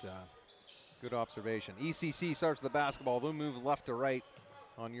nameless, but good observation. ECC starts the basketball. They'll move left to right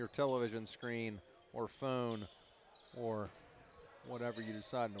on your television screen or phone or whatever you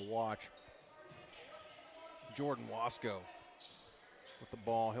decide to watch. Jordan Wasco with the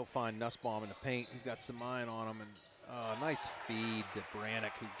ball. He'll find Nussbaum in the paint. He's got Samine on him, and nice feed to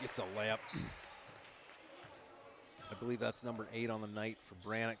Brannick, who gets a layup. I believe that's number 8 on the night for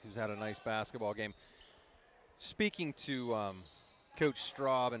Brannick, who's had a nice basketball game. Speaking to Coach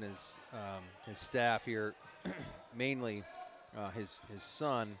Straub and his staff here, mainly his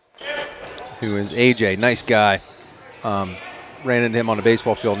son, who is AJ, nice guy. Ran into him on the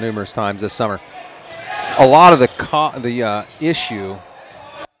baseball field numerous times this summer. A lot of the issue,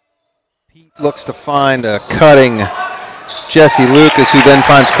 Pete looks to find a cutting Jesse Lucas, who then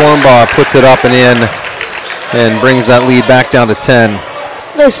finds Cornbaugh, puts it up and in, and brings that lead back down to 10.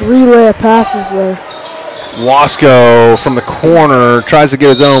 Nice relay of passes there. Wasco from the corner tries to get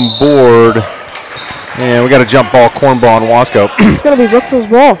his own board, and we got a jump ball, Cornbaugh and Wasco. It's going to be Brookville's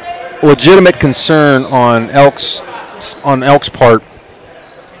ball. Legitimate concern on Elk's part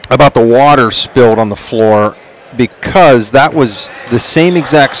about the water spilled on the floor, because that was the same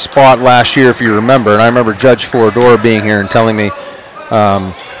exact spot last year, if you remember. And I remember Judge Forador being here and telling me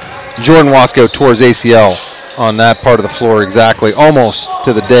Jordan Wasco tore his ACL on that part of the floor exactly, almost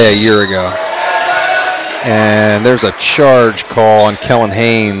to the day a year ago. And there's a charge call on Kellen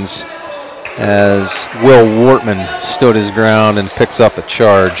Haynes as Will Wortman stood his ground and picks up a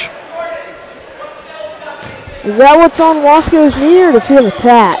charge. Is that what's on Wasco's knee, or does he have a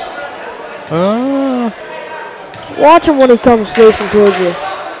tat? Watch him when he comes facing towards you.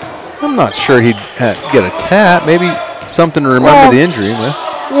 I'm not sure he'd get a tat. Maybe something to remember the injury with.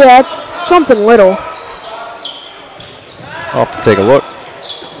 Yeah, it's something little. I'll have to take a look.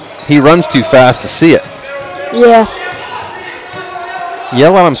 He runs too fast to see it. Yeah.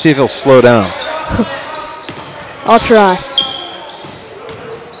 Yell at him, see if he'll slow down. I'll try.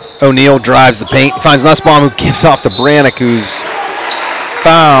 O'Neal drives the paint, finds Nussbaum, who gives off to Brannick, who's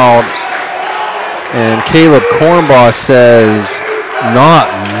fouled. And Caleb Cornbaugh says,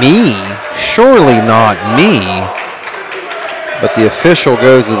 "Not me, surely not me." But the official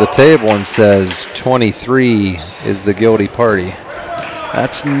goes to the table and says 23 is the guilty party.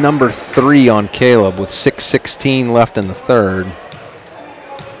 That's number 3 on Caleb with 6:16 left in the third.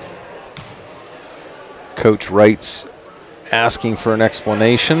 Coach Wright's asking for an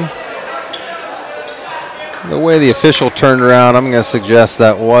explanation. The way the official turned around, I'm going to suggest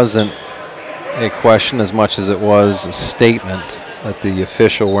that wasn't a question as much as it was a statement that the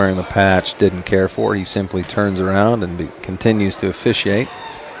official wearing the patch didn't care for. He simply turns around and continues to officiate.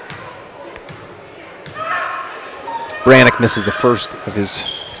 Brannick misses the first of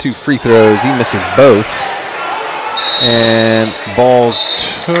his 2 free throws. He misses both. And ball's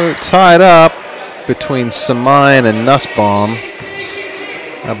tied up between Samine and Nussbaum.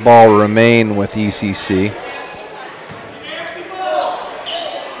 That ball will remain with ECC.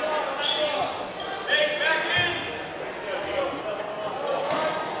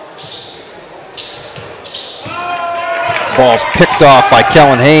 Ball's picked off by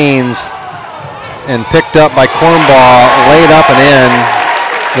Kellen Haynes and picked up by Cornbaugh, laid up and in.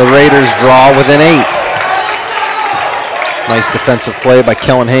 The Raiders draw within 8. Nice defensive play by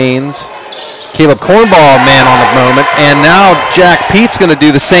Kellen Haynes. Caleb Cornbaugh, man on the moment, and now Jack Pete's going to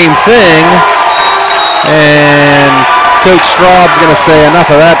do the same thing. And Coach Straub's going to say, enough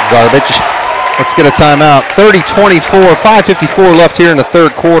of that garbage. Let's get a timeout. 30-24, 5:54 left here in the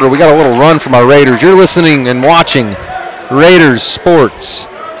third quarter. We got a little run from our Raiders. You're listening and watching Raiders Sports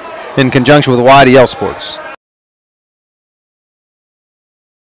in conjunction with YDL Sports.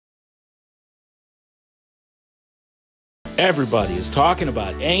 Everybody is talking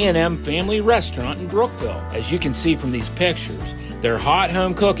about A&M Family Restaurant in Brookville. As you can see from these pictures, their hot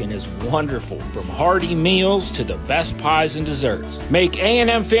home cooking is wonderful, from hearty meals to the best pies and desserts. Make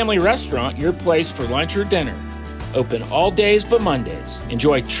A&M Family Restaurant your place for lunch or dinner. Open all days but Mondays.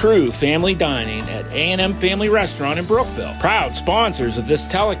 Enjoy true family dining at A&M Family Restaurant in Brookville. Proud sponsors of this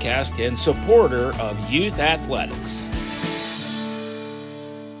telecast and supporter of youth athletics.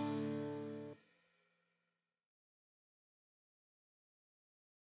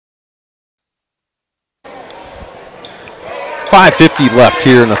 .50 left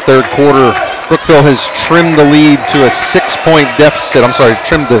here in the third quarter. Brookville has trimmed the lead to a 6-point deficit. I'm sorry,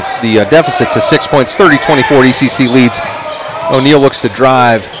 trimmed the deficit to 6 points. 30-24 ECC leads. O'Neal looks to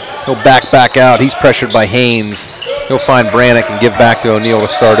drive. He'll back out. He's pressured by Haynes. He'll find Brannick and give back to O'Neal to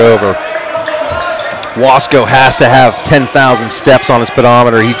start over. Wasco has to have 10,000 steps on his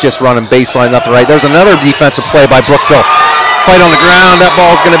pedometer. He's just running baseline left to right. There's another defensive play by Brookville. Fight on the ground. That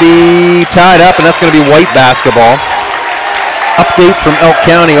ball's going to be tied up, and that's going to be white basketball. Update from Elk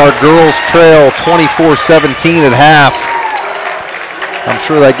County. Our girls trail 24-17 at half. I'm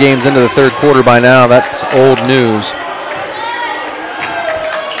sure that game's into the third quarter by now. That's old news.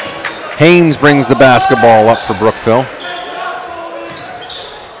 Haynes brings the basketball up for Brookville.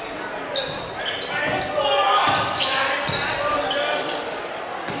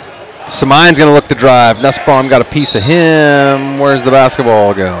 Samine's going to look to drive. Nussbaum got a piece of him. Where's the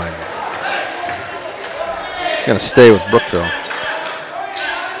basketball going? He's going to stay with Brookville.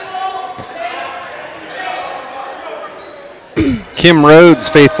 Kim Rhodes,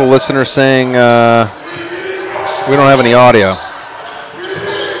 faithful listener, saying we don't have any audio.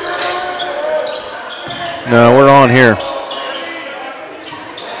 No, we're on here. Is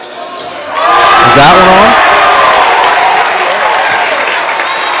that one on?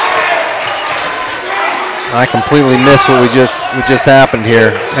 I completely missed what just happened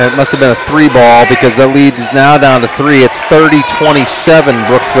here. It must have been a 3-ball because that lead is now down to 3. It's 30-27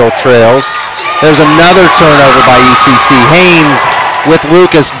 Brookville trails. There's another turnover by ECC. Haynes with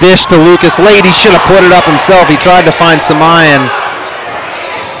Lucas, dish to Lucas late. He should have put it up himself. He tried to find Samayan.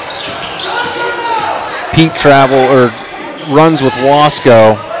 Pete runs with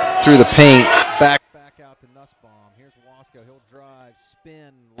Wasco through the paint. Back out to Nussbaum. Here's Wasco. He'll drive,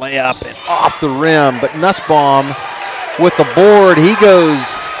 spin, layup, and off the rim. But Nussbaum with the board. He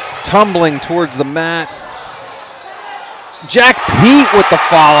goes tumbling towards the mat. Jack Pete with the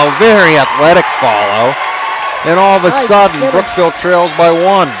follow. Very athletic follow. And all of a sudden, Brookville trails by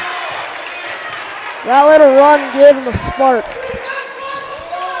 1. That little run gave him a spark.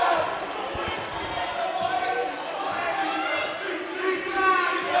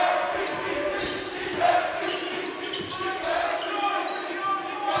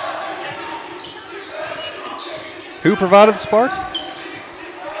 Who provided the spark?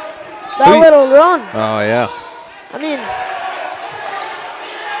 That little run. Oh, yeah. I mean.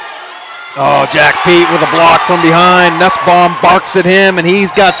 Oh, Jack Pete with a block from behind. Nussbaum barks at him, and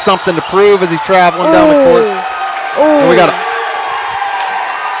he's got something to prove as he's traveling down the court. And we got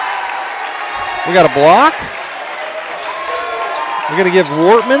a block. We're going to give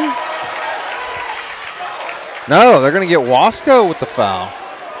Wortman. No, they're going to get Wasco with the foul.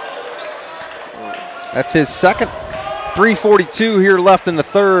 That's his second. 3:42 here left in the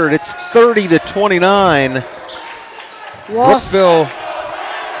third. It's 30-29. Brookville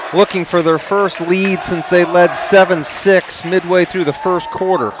looking for their first lead since they led 7-6 midway through the first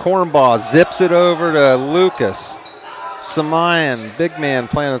quarter. Cornbaugh zips it over to Lucas. Samayan, big man,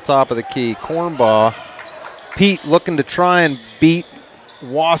 playing the top of the key. Cornbaugh. Pete looking to try and beat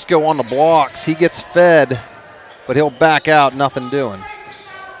Wasco on the blocks. He gets fed, but he'll back out, nothing doing.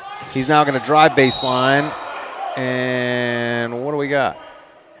 He's now going to drive baseline. And what do we got?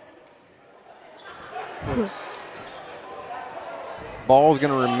 Ball's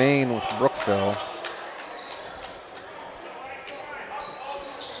going to remain with Brookville.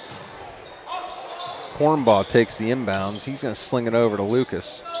 Cornbaugh takes the inbounds. He's going to sling it over to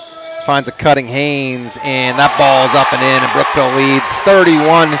Lucas. Finds a cutting Haynes, and that ball's up and in, and Brookville leads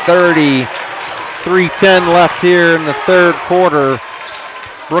 31-30. 3:10 left here in the third quarter.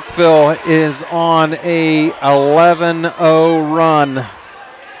 Brookville is on a 11-0 run.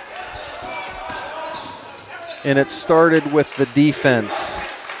 And it started with the defense.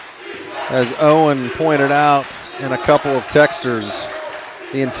 As Owen pointed out in a couple of texters,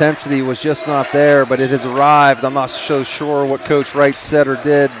 the intensity was just not there, but it has arrived. I'm not so sure what Coach Wright said or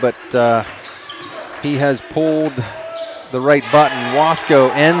did, but he has pulled the right button. Wasco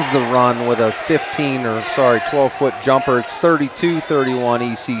ends the run with a 12-foot jumper. It's 32-31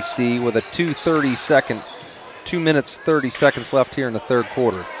 ECC with a 2 minutes 30 seconds left here in the third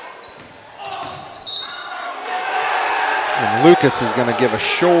quarter. And Lucas is going to give a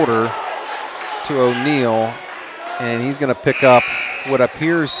shoulder to O'Neal, and he's going to pick up what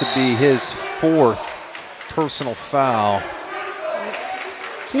appears to be his fourth personal foul.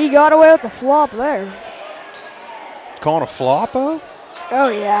 He got away with the flop there. Calling a floppo? Oh,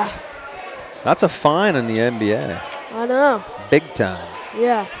 yeah. That's a fine in the NBA. I know. Big time.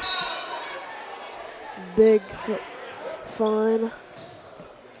 Yeah. Big fine.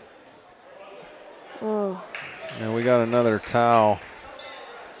 Oh. And we got another towel.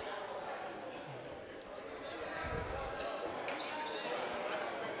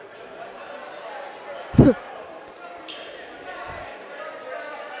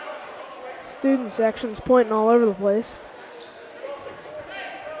 Student section's pointing all over the place.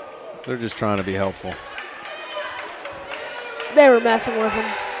 They're just trying to be helpful. They were messing with him.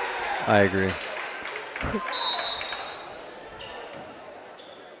 I agree.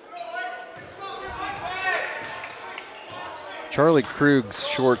 Charlie Krug's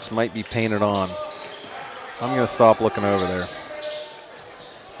shorts might be painted on. I'm going to stop looking over there.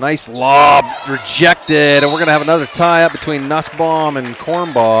 Nice lob, rejected, and we're going to have another tie-up between Nussbaum and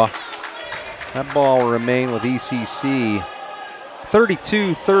Cornbaugh. That ball will remain with ECC.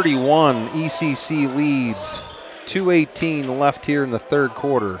 32-31, ECC leads. 2:18 left here in the third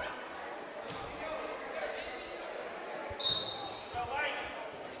quarter.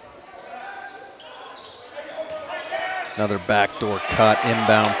 Another backdoor cut,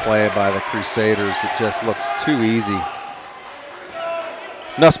 inbound play by the Crusaders that just looks too easy.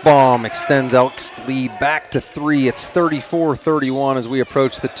 Nussbaum extends Elk's lead back to 3. It's 34-31 as we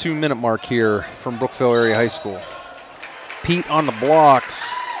approach the 2-minute mark here from Brookville Area High School. Pete on the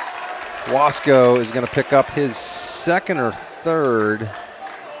blocks. Wasco is going to pick up his second or third.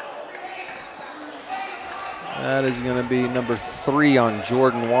 That is going to be number 3 on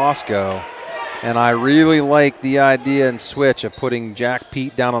Jordan Wasco. And I really like the idea and switch of putting Jack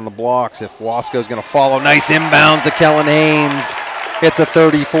Pete down on the blocks if Wasco's going to follow. Nice inbounds to Kellen Haynes. It's a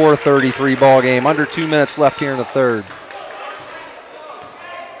 34-33 ball game. Under 2 minutes left here in the third.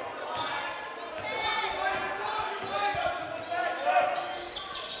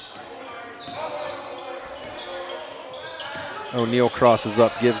 O'Neal crosses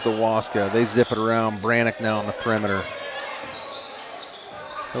up, gives to Wasco. They zip it around. Brannick now on the perimeter.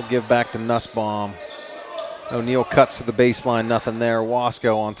 He'll give back to Nussbaum. O'Neal cuts to the baseline, nothing there.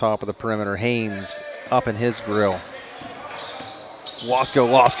 Wasco on top of the perimeter. Haynes up in his grill.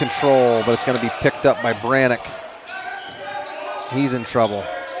 Wasco lost control, but it's going to be picked up by Brannick. He's in trouble.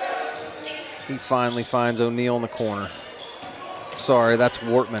 He finally finds O'Neal in the corner. Sorry, that's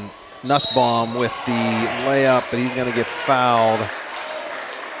Wortman. Nussbaum with the layup, but he's going to get fouled.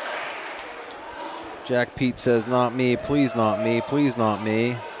 Jack Pete says, not me, please not me, please not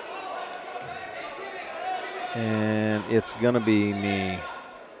me. And it's going to be me.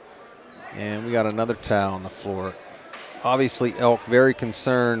 And we got another towel on the floor. Obviously, Elk very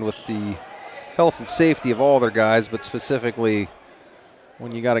concerned with the health and safety of all their guys, but specifically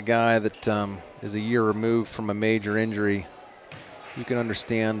when you got a guy that is a year removed from a major injury, you can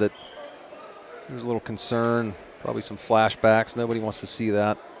understand that there's a little concern, probably some flashbacks. Nobody wants to see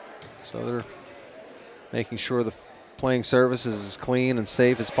that. So they're making sure the playing surface is as clean and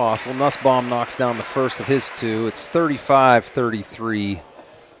safe as possible. Nussbaum knocks down the first of his 2. It's 35-33.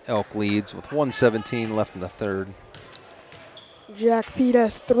 Elk leads with 1:17 left in the third. Jack Pete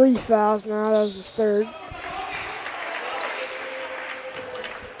has 3 fouls now. That was his third.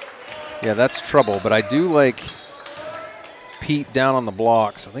 Yeah, that's trouble, but I do like Pete down on the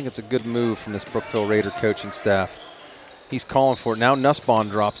blocks. I think it's a good move from this Brookville Raider coaching staff. He's calling for it. Now Nussbaum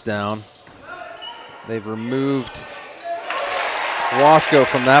drops down. They've removed Wasco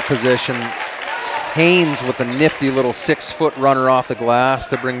from that position. Haynes with a nifty little 6-foot runner off the glass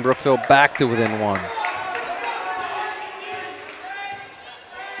to bring Brookville back to within 1.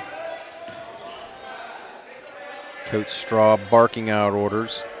 Coach Straw barking out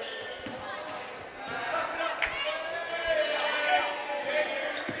orders.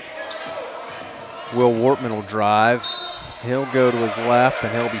 Will Wortman will drive. He'll go to his left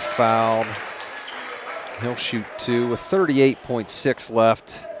and he'll be fouled. He'll shoot 2 with 38.6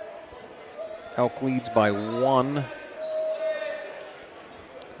 left. Elk leads by 1.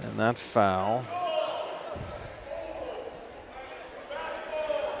 And that foul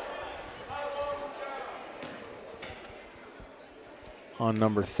on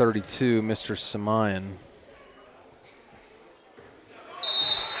number 32, Mr. Samayan.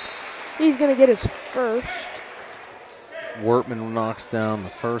 He's going to get his first. Wortman knocks down the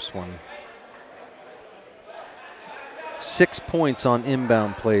first one. 6 points on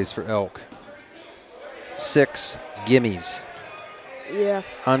inbound plays for Elk. 6 gimmies. Yeah.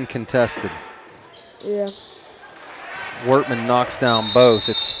 Uncontested. Yeah. Wortman knocks down both.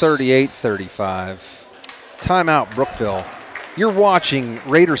 It's 38-35. Timeout, Brookville. You're watching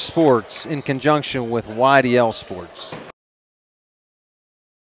Raider Sports in conjunction with YDL Sports.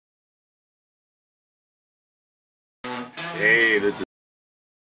 Hey, this is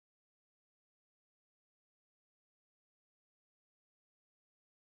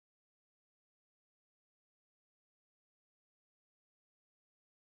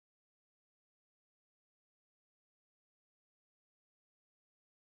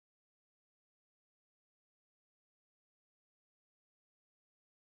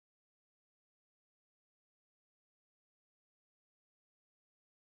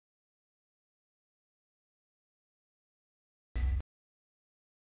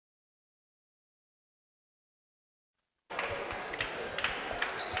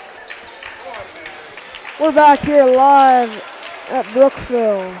We're back here live at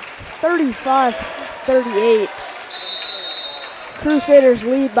Brookville, 35-38. Crusaders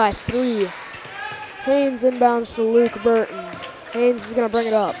lead by 3. Haynes inbounds to Luke Burton. Haynes is going to bring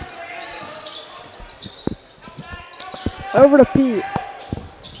it up. Over to Pete.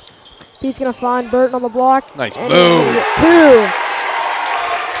 Pete's going to find Burton on the block. Nice move. 2.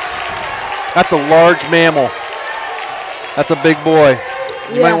 That's a large mammal. That's a big boy.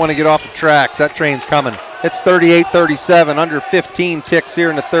 You might want to get off the tracks. That train's coming. It's 38-37, under 15 ticks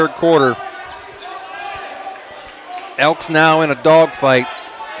here in the third quarter. Elk's now in a dogfight.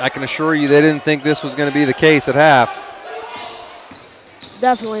 I can assure you they didn't think this was going to be the case at half.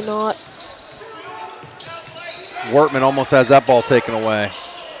 Definitely not. Wortman almost has that ball taken away.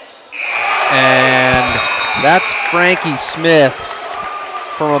 And that's Frankie Smith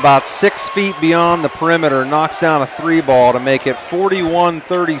from about 6 feet beyond the perimeter, knocks down a 3 ball to make it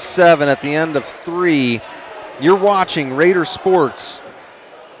 41-37 at the end of 3. You're watching Raider Sports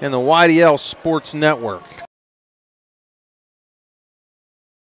in the YDL Sports Network.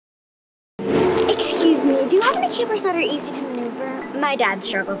 Excuse me, do you have any campers that are easy to maneuver? My dad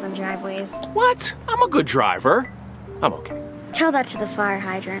struggles on driveways. What? I'm a good driver. I'm okay. Tell that to the fire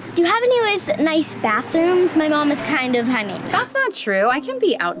hydrant. Do you have any with nice bathrooms? My mom is kind of high maintenance. That's not true. I can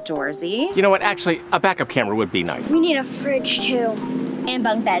be outdoorsy. You know what? Actually, a backup camera would be nice. We need a fridge too. And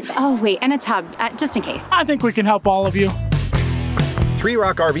bunk beds. Oh, wait, and a tub, just in case. I think we can help all of you. Three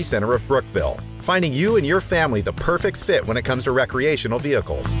Rock RV Center of Brookville, finding you and your family the perfect fit when it comes to recreational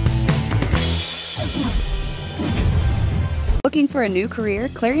vehicles. Looking for a new career?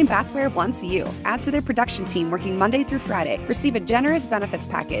 Clarion Bathware wants you. Add to their production team working Monday through Friday. Receive a generous benefits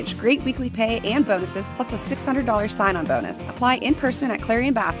package, great weekly pay and bonuses, plus a $600 sign-on bonus. Apply in person at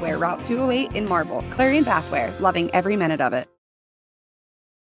Clarion Bathware, Route 208 in Marble. Clarion Bathware, loving every minute of it.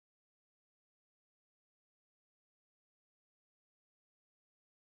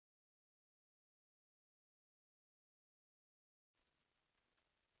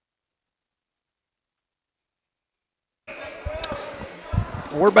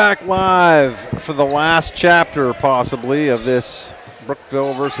 We're back live for the last chapter, possibly, of this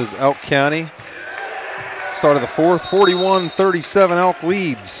Brookville versus Elk County. Start of the fourth, 41-37, Elk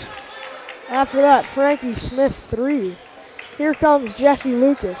leads. After that, Frankie Smith 3. Here comes Jesse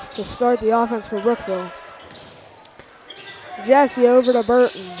Lucas to start the offense for Brookville. Jesse over to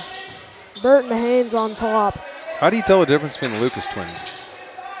Burton. Burton to Haynes on top. How do you tell the difference between the Lucas twins?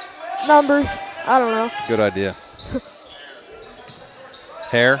 Numbers, I don't know. Good idea.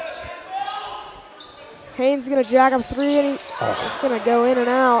 Hair. Haynes gonna jack up 3 and it's gonna go in and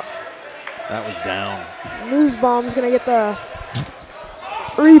out. That was down. Moosbaum's gonna get the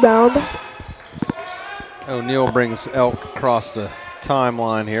rebound. O'Neal brings Elk across the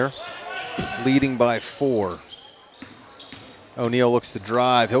timeline here, leading by 4. O'Neal looks to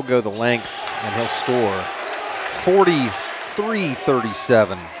drive. He'll go the length and he'll score.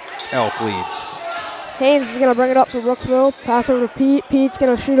 43-37, Elk leads. Haynes is going to bring it up for Brookville. Pass over to Pete. Pete's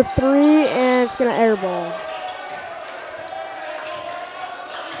going to shoot a 3, and it's going to airball.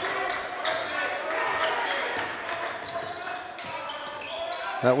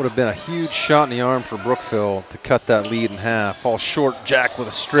 That would have been a huge shot in the arm for Brookville to cut that lead in half. Falls short, Jack with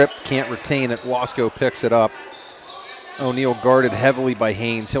a strip, can't retain it. Wasco picks it up. O'Neal guarded heavily by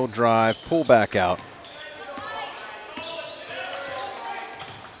Haynes. He'll drive, pull back out.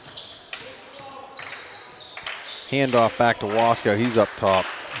 Handoff back to Wasco. He's up top.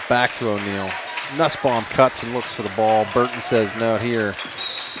 Back to O'Neal. Nussbaum cuts and looks for the ball. Burton says no here.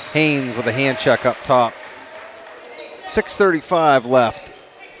 Haynes with a hand check up top. 6:35 left.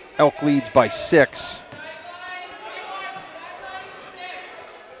 Elk leads by 6.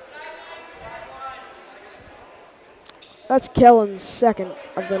 That's Kellen's second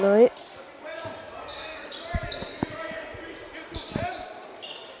of the night.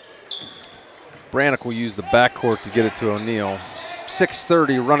 Brannick will use the backcourt to get it to O'Neal.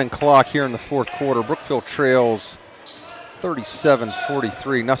 6:30 running clock here in the fourth quarter. Brookville trails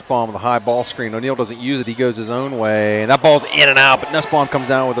 37-43. Nussbaum with a high ball screen. O'Neal doesn't use it. He goes his own way. And that ball's in and out, but Nussbaum comes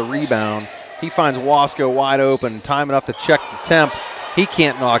down with a rebound. He finds Wasco wide open. Time enough to check the temp. He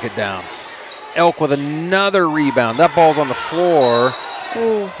can't knock it down. Elk with another rebound. That ball's on the floor.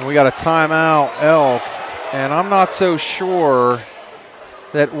 Ooh. And we got a timeout, Elk. And I'm not so sure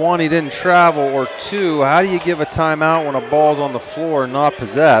that 1, he didn't travel, or 2, how do you give a timeout when a ball's on the floor and not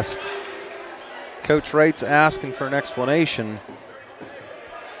possessed? Coach Wright's asking for an explanation,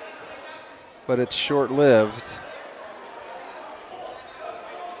 but it's short-lived.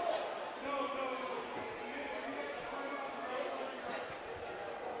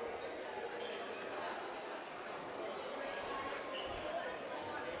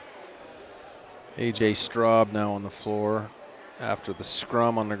 A.J. Straub now on the floor after the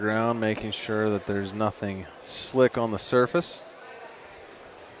scrum on the ground, making sure that there's nothing slick on the surface.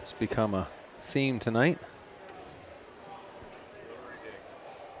 It's become a theme tonight.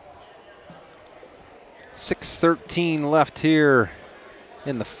 .6:13 left here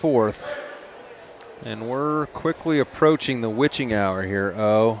in the fourth. And we're quickly approaching the witching hour here,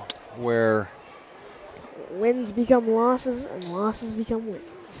 where wins become losses and losses become wins.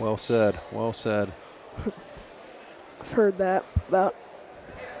 Well said, well said. I've heard that about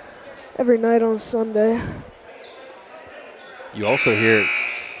every night on Sunday. You also hear it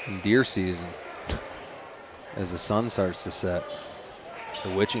in deer season as the sun starts to set,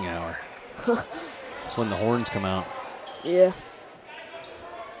 the witching hour. It's when the horns come out. Yeah.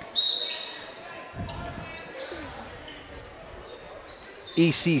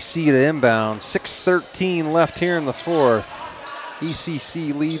 ECC to inbound, 6:13 left here in the fourth.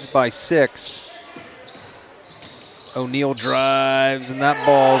 ECC leads by 6. O'Neal drives, and that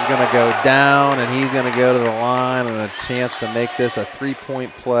ball's gonna go down, and he's gonna go to the line, and a chance to make this a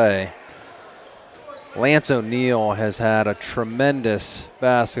 3-point play. Lance O'Neal has had a tremendous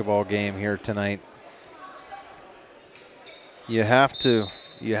basketball game here tonight. You have to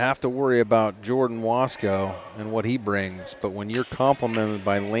worry about Jordan Wasco and what he brings, but when you're complemented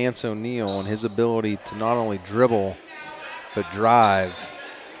by Lance O'Neal and his ability to not only dribble but drive,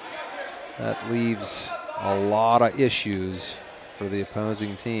 that leaves a lot of issues for the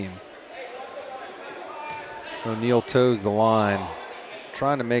opposing team. O'Neal toes the line,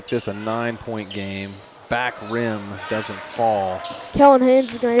 trying to make this a 9-point game. Back rim doesn't fall. Kellen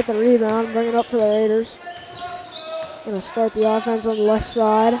Haynes is going to get the rebound, bring it up for the Raiders. Going to start the offense on the left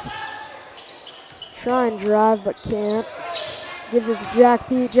side. Try and drive, but can't. Gives it to Jack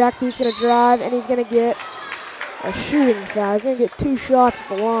Pete. Jack Pete's going to drive, and he's going to get a shooting foul. He's going to get 2 shots at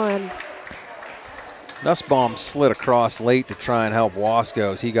the line. Nussbaum slid across late to try and help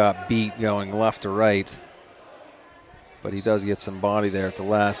Wasco as he got beat going left to right. But he does get some body there at the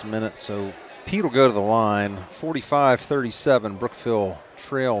last minute, so Pete will go to the line. 45-37, Brookville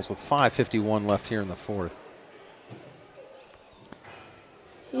trails with 5:51 left here in the fourth.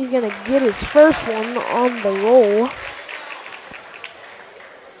 He's going to get his first one on the roll.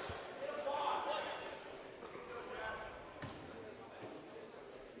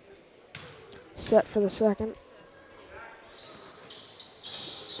 Set for the second.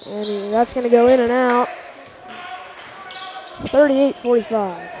 And that's going to go in and out.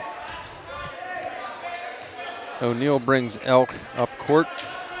 38-45. O'Neal brings Elk up court.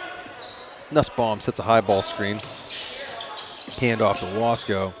 Nussbaum sets a high ball screen. Hand off to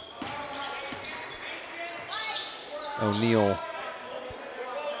Wasco. O'Neal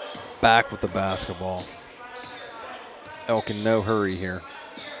back with the basketball. Elk in no hurry here.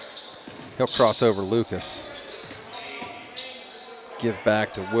 He'll cross over Lucas. Give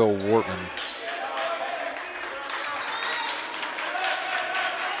back to Will Wortman.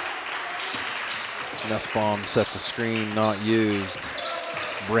 Nussbaum sets a screen, not used.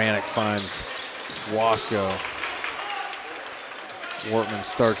 Brannick finds Wasco. Wortman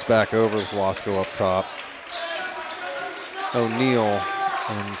starts back over with Wasco up top. O'Neal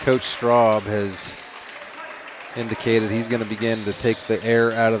and Coach Straub has indicated he's going to begin to take the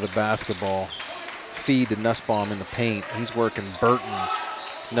air out of the basketball. Feed to Nussbaum in the paint. He's working Burton.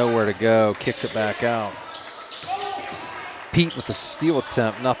 Nowhere to go. Kicks it back out. Pete with the steal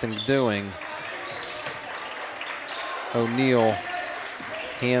attempt. Nothing doing. O'Neal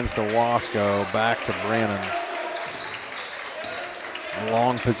hands to Wasco. Back to Brannon.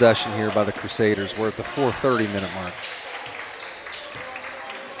 Long possession here by the Crusaders. We're at the 4:30-minute mark.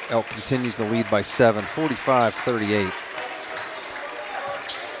 Elk continues to lead by 7, 45-38.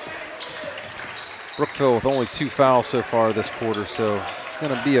 Brookville with only 2 fouls so far this quarter, so it's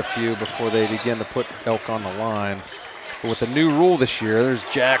going to be a few before they begin to put Elk on the line. But with the new rule this year, there's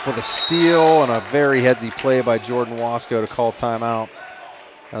Jack with a steal and a very headsy play by Jordan Wasco to call timeout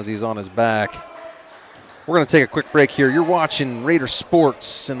as he's on his back. We're going to take a quick break here. You're watching Raider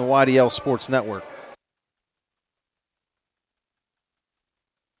Sports in the YDL Sports Network.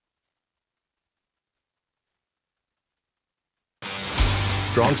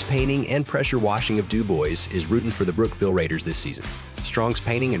 Strong's Painting and Pressure Washing of DuBois is rooting for the Brookville Raiders this season. Strong's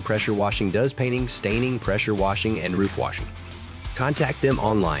Painting and Pressure Washing does painting, staining, pressure washing, and roof washing. Contact them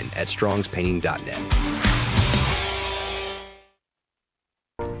online at strongspainting.net.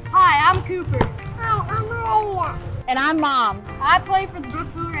 Hi, I'm Cooper. Hi, I'm Layla. And I'm Mom. I play for the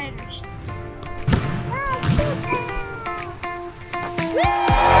Brookville Raiders.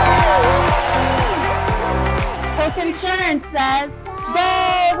 Hope Insurance says,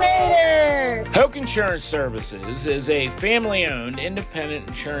 go Raiders! Hoke Insurance Services is a family-owned independent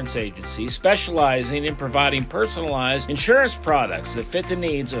insurance agency specializing in providing personalized insurance products that fit the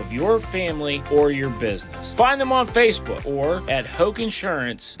needs of your family or your business. Find them on Facebook or at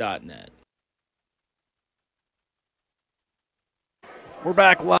hokeinsurance.net. We're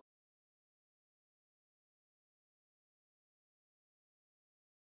back live.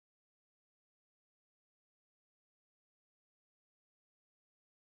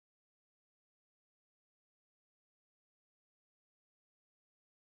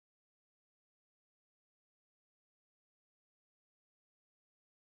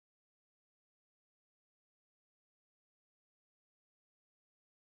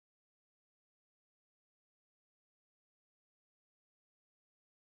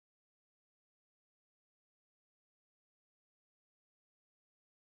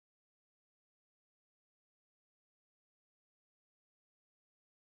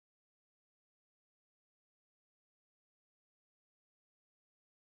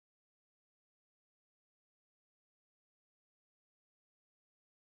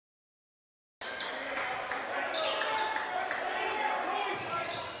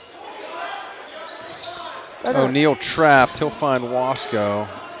 O'Neal trapped. He'll find Wasco.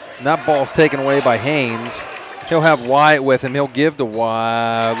 And that ball's taken away by Haynes. He'll have Wyatt with him. He'll give to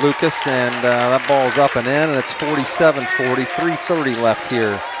Lucas, and that ball's up and in, and it's 47-40. 3:30 left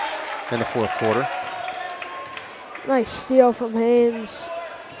here in the fourth quarter. Nice steal from Haynes.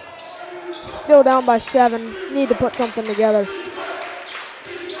 Still down by 7. Need to put something together.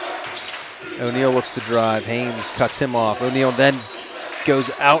 O'Neal looks to drive. Haynes cuts him off. O'Neal then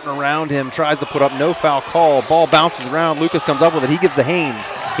goes out and around him, tries to put up, no foul call. Ball bounces around. Lucas comes up with it. He gives to Haynes.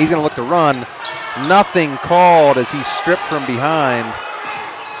 He's going to look to run. Nothing called as he's stripped from behind.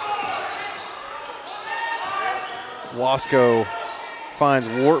 Wasco finds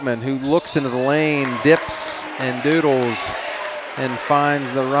Wortman, who looks into the lane, dips and doodles, and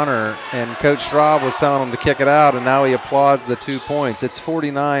finds the runner. And Coach Straub was telling him to kick it out, and now he applauds the 2 points. It's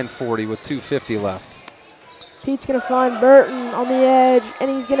 49-40 with 2:50 left. Pete's going to find Burton on the edge, and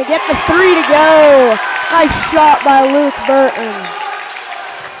he's going to get the 3 to go. Nice shot by Luke Burton.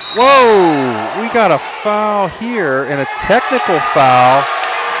 Whoa, we got a foul here, and a technical foul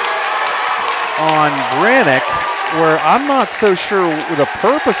on Brannick, where I'm not so sure the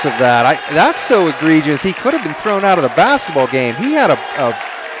purpose of that. That's so egregious, he could have been thrown out of the basketball game. He had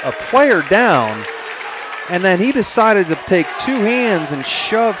a player down, and then he decided to take 2 hands and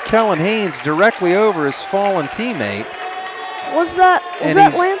shove Kellen Haynes directly over his fallen teammate. Was that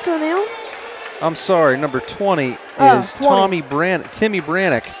Lance O'Neal? I'm sorry, number 20 is 20. Timmy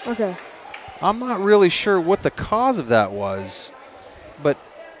Brannick. Okay. I'm not really sure what the cause of that was, but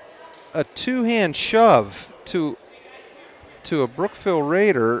a 2-hand shove to a Brookville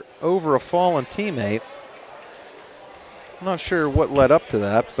Raider over a fallen teammate. I'm not sure what led up to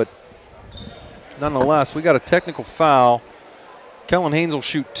that, but nonetheless, we got a technical foul. Kellen Haynes will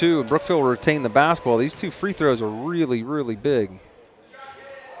shoot 2, and Brookville will retain the basketball. These 2 free throws are really, really big.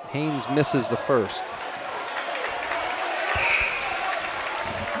 Haynes misses the first.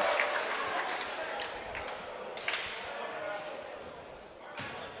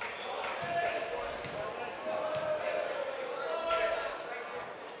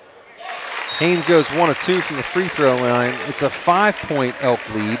 Haynes goes 1 of 2 from the free throw line. It's a 5-point Elk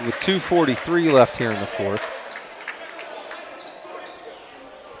lead with 2:43 left here in the fourth.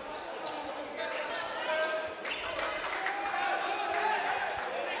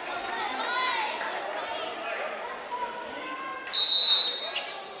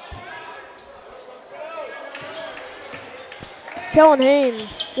 Kellen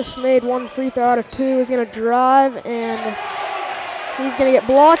Haynes just made 1 free throw out of 2. He's going to drive, and he's going to get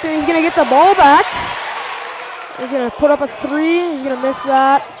blocked, and he's going to get the ball back. He's going to put up a 3. He's going to miss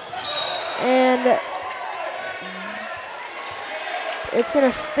that. And it's going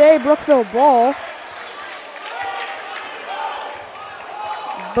to stay Brookville ball.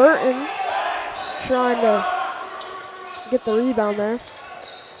 Burton is trying to get the rebound there.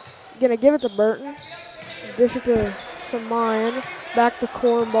 Going to give it to Burton. Dish it to Samayan. Back to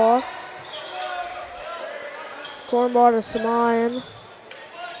Cornball. Cornball to Samayan.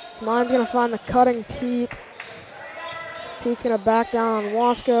 Samayan's going to find the cutting Pete. Pete's going to back down on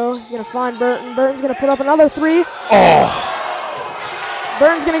Wasco. He's going to find Burton. Burton's going to put up another 3. Oh!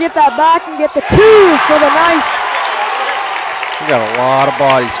 Burton's going to get that back and get the 2 for the nice. We got a lot of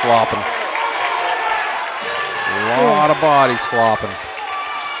bodies flopping. A lot of bodies flopping.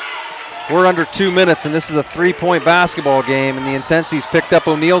 We're under 2 minutes, and this is a 3-point basketball game, and the intensity's picked up.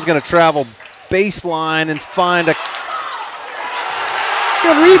 O'Neal's going to travel baseline and find a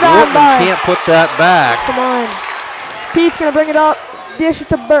Good rebound Wortman by. can't put that back. Come on. Pete's going to bring it up. Dish it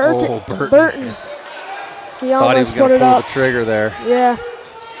to Burton. Oh, Burton. Burton. He Thought he was going to pull the trigger there. Yeah.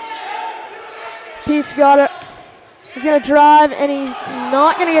 Pete's got it. He's going to drive, and he's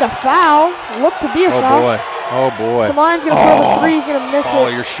not going to get a foul. Look to be a foul. Boy. Oh, boy. Saman's going to throw the three. He's going to miss follow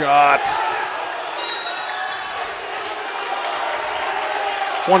it. your shot.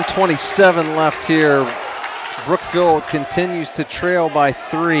 1:27 left here. Brookville continues to trail by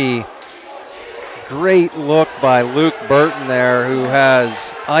 3. Great look by Luke Burton there, who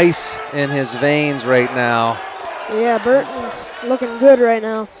has ice in his veins right now. Yeah, Burton's looking good right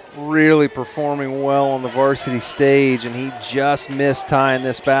now. Really performing well on the varsity stage, and he just missed tying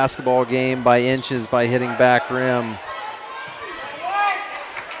this basketball game by inches by hitting back rim.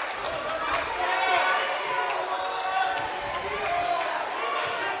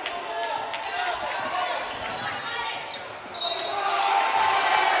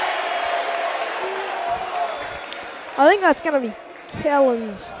 I think that's going to be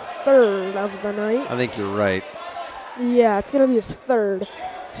Kellen's third of the night. I think you're right. Yeah, it's going to be his third.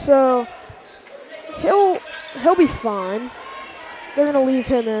 So he'll be fine. They're going to leave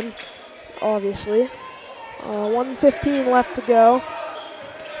him in, obviously. 1:15 left to go.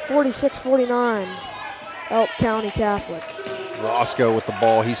 46-49, Elk County Catholic. Roscoe with the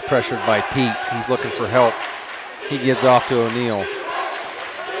ball. He's pressured by Pete. He's looking for help. He gives off to O'Neill.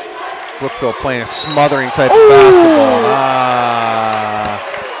 Brookville playing a smothering type of basketball.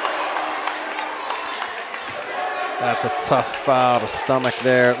 That's a tough foul to stomach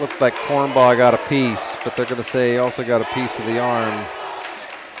there. It looked like Cornball got a piece, but they're going to say he also got a piece of the arm.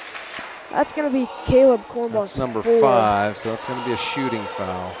 That's going to be Caleb Cornball's That's number 4. 5, so that's going to be a shooting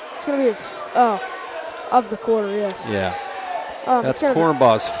foul. It's going to be his, of the quarter, yes. Yeah. That's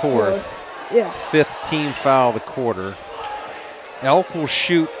Cornball's 4th. Yeah. 5th team foul of the quarter. Elk will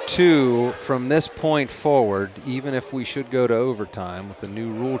shoot 2 from this point forward, even if we should go to overtime with the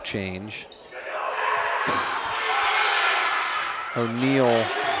new rule change. O'Neill,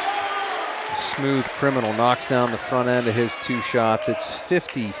 smooth criminal, knocks down the front end of his 2 shots. It's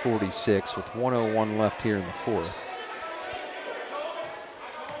 50-46 with 1:01 left here in the 4th.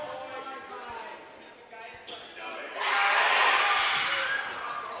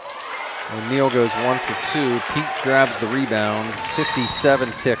 O'Neill goes 1 for 2. Pete grabs the rebound. 57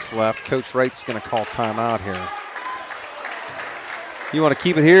 ticks left. Coach Wright's going to call timeout here. You want to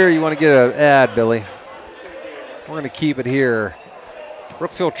keep it here or you want to get an ad, Billy? We're going to keep it here.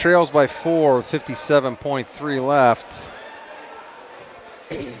 Brookville trails by 4 with 57.3 left.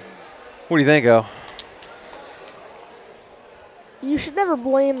 What do you think, O? You should never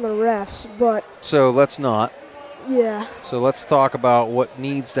blame the refs, but... So let's not. Yeah. So let's talk about what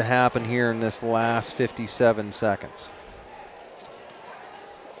needs to happen here in this last 57 seconds.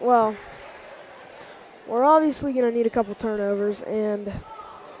 Well, we're obviously going to need a couple turnovers, and...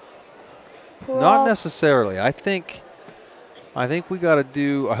 Not necessarily. I think we got to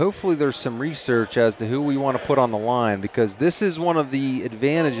do, hopefully there's some research as to who we want to put on the line, because this is one of the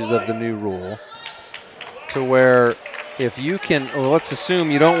advantages of the new rule, to where if you can, well, let's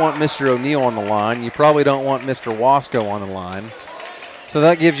assume you don't want Mr. O'Neill on the line. You probably don't want Mr. Wasco on the line. So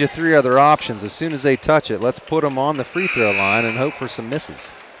that gives you 3 other options. As soon as they touch it, let's put them on the free throw line and hope for some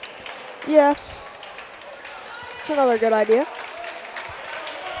misses. Yeah. It's another good idea.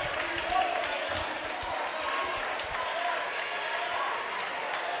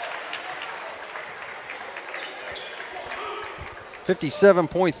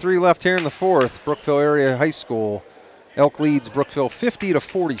 .3 left here in the 4th. Brookville Area High School. Elk leads Brookville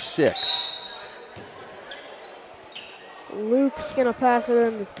 50-46. Luke's going to pass it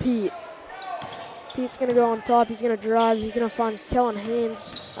in to Pete. Pete's going to go on top. He's going to drive. He's going to find Kellen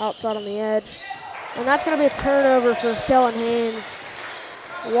Haynes outside on the edge. And that's going to be a turnover for Kellen Haynes.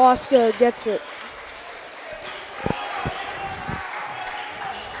 Wasco gets it.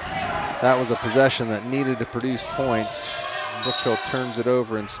 That was a possession that needed to produce points. Brookville turns it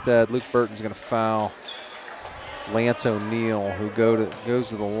over instead. Luke Burton's going to foul Lance O'Neill, who goes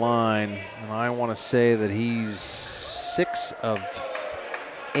to the line. And I want to say that he's 6 of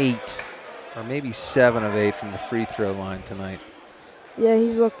 8, or maybe 7 of 8 from the free throw line tonight. Yeah,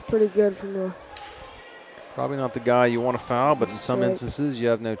 he's looked pretty good from the... Probably not the guy you want to foul, but in some instances you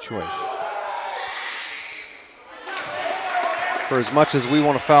have no choice. For as much as we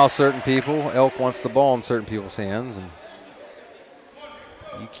want to foul certain people, Elk wants the ball in certain people's hands, and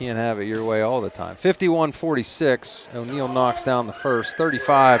you can't have it your way all the time. 51-46. O'Neill knocks down the first.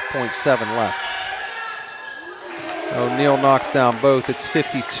 35.7 left. O'Neill knocks down both. It's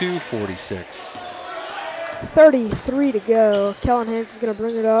 52-46. 33 to go. Callahan's is going to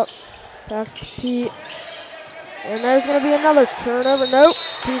bring it up. Pass to Pete. And there's going to be another turnover. Nope.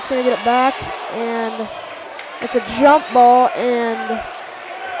 Pete's going to get it back. And it's a jump ball. And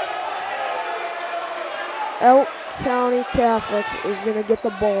Elk County Catholic is going to get the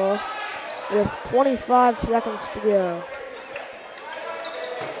ball with 25 seconds to go.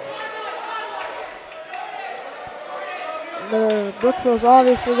 The Brookville's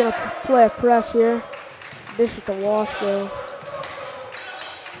obviously going to play a press here. Dish it to Wasco.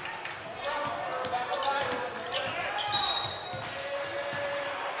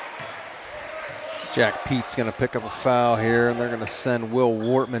 Jack Pete's going to pick up a foul here, and they're going to send Will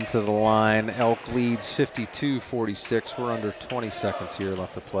Wortman to the line. Elk leads 52-46. We're under 20 seconds here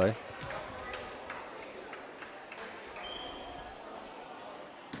left to play.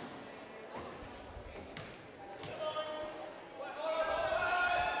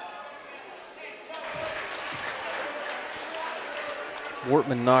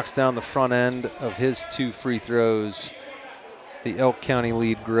 Wortman knocks down the front end of his 2 free throws. The Elk County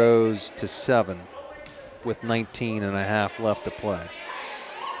lead grows to 7 with 19 and a half left to play.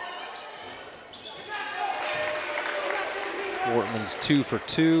 Wortman's 2 for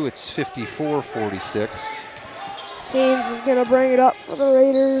 2. It's 54-46. Haynes is going to bring it up for the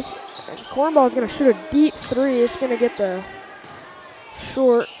Raiders. And Cornball is going to shoot a deep 3. It's going to get the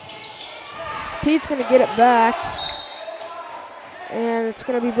short. Pete's going to get it back. And it's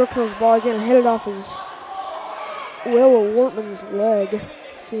going to be Brookville's ball. He's going to hit it off his Will Wortman's leg,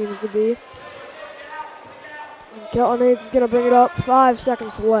 seems to be. Kelton Aids is going to bring it up. 5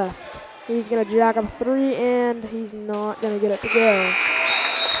 seconds left. He's going to jack up 3, and he's not going to get it to go.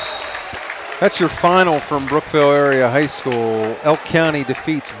 That's your final from Brookville Area High School. Elk County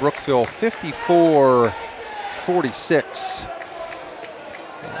defeats Brookville 54-46.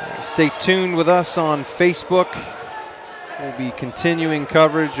 Stay tuned with us on Facebook. We'll be continuing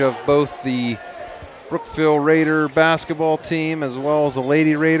coverage of both the Brookville Raider basketball team as well as the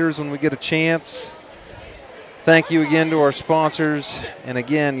Lady Raiders when we get a chance. Thank you again to our sponsors. And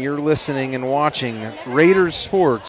again, you're listening and watching Raiders Sports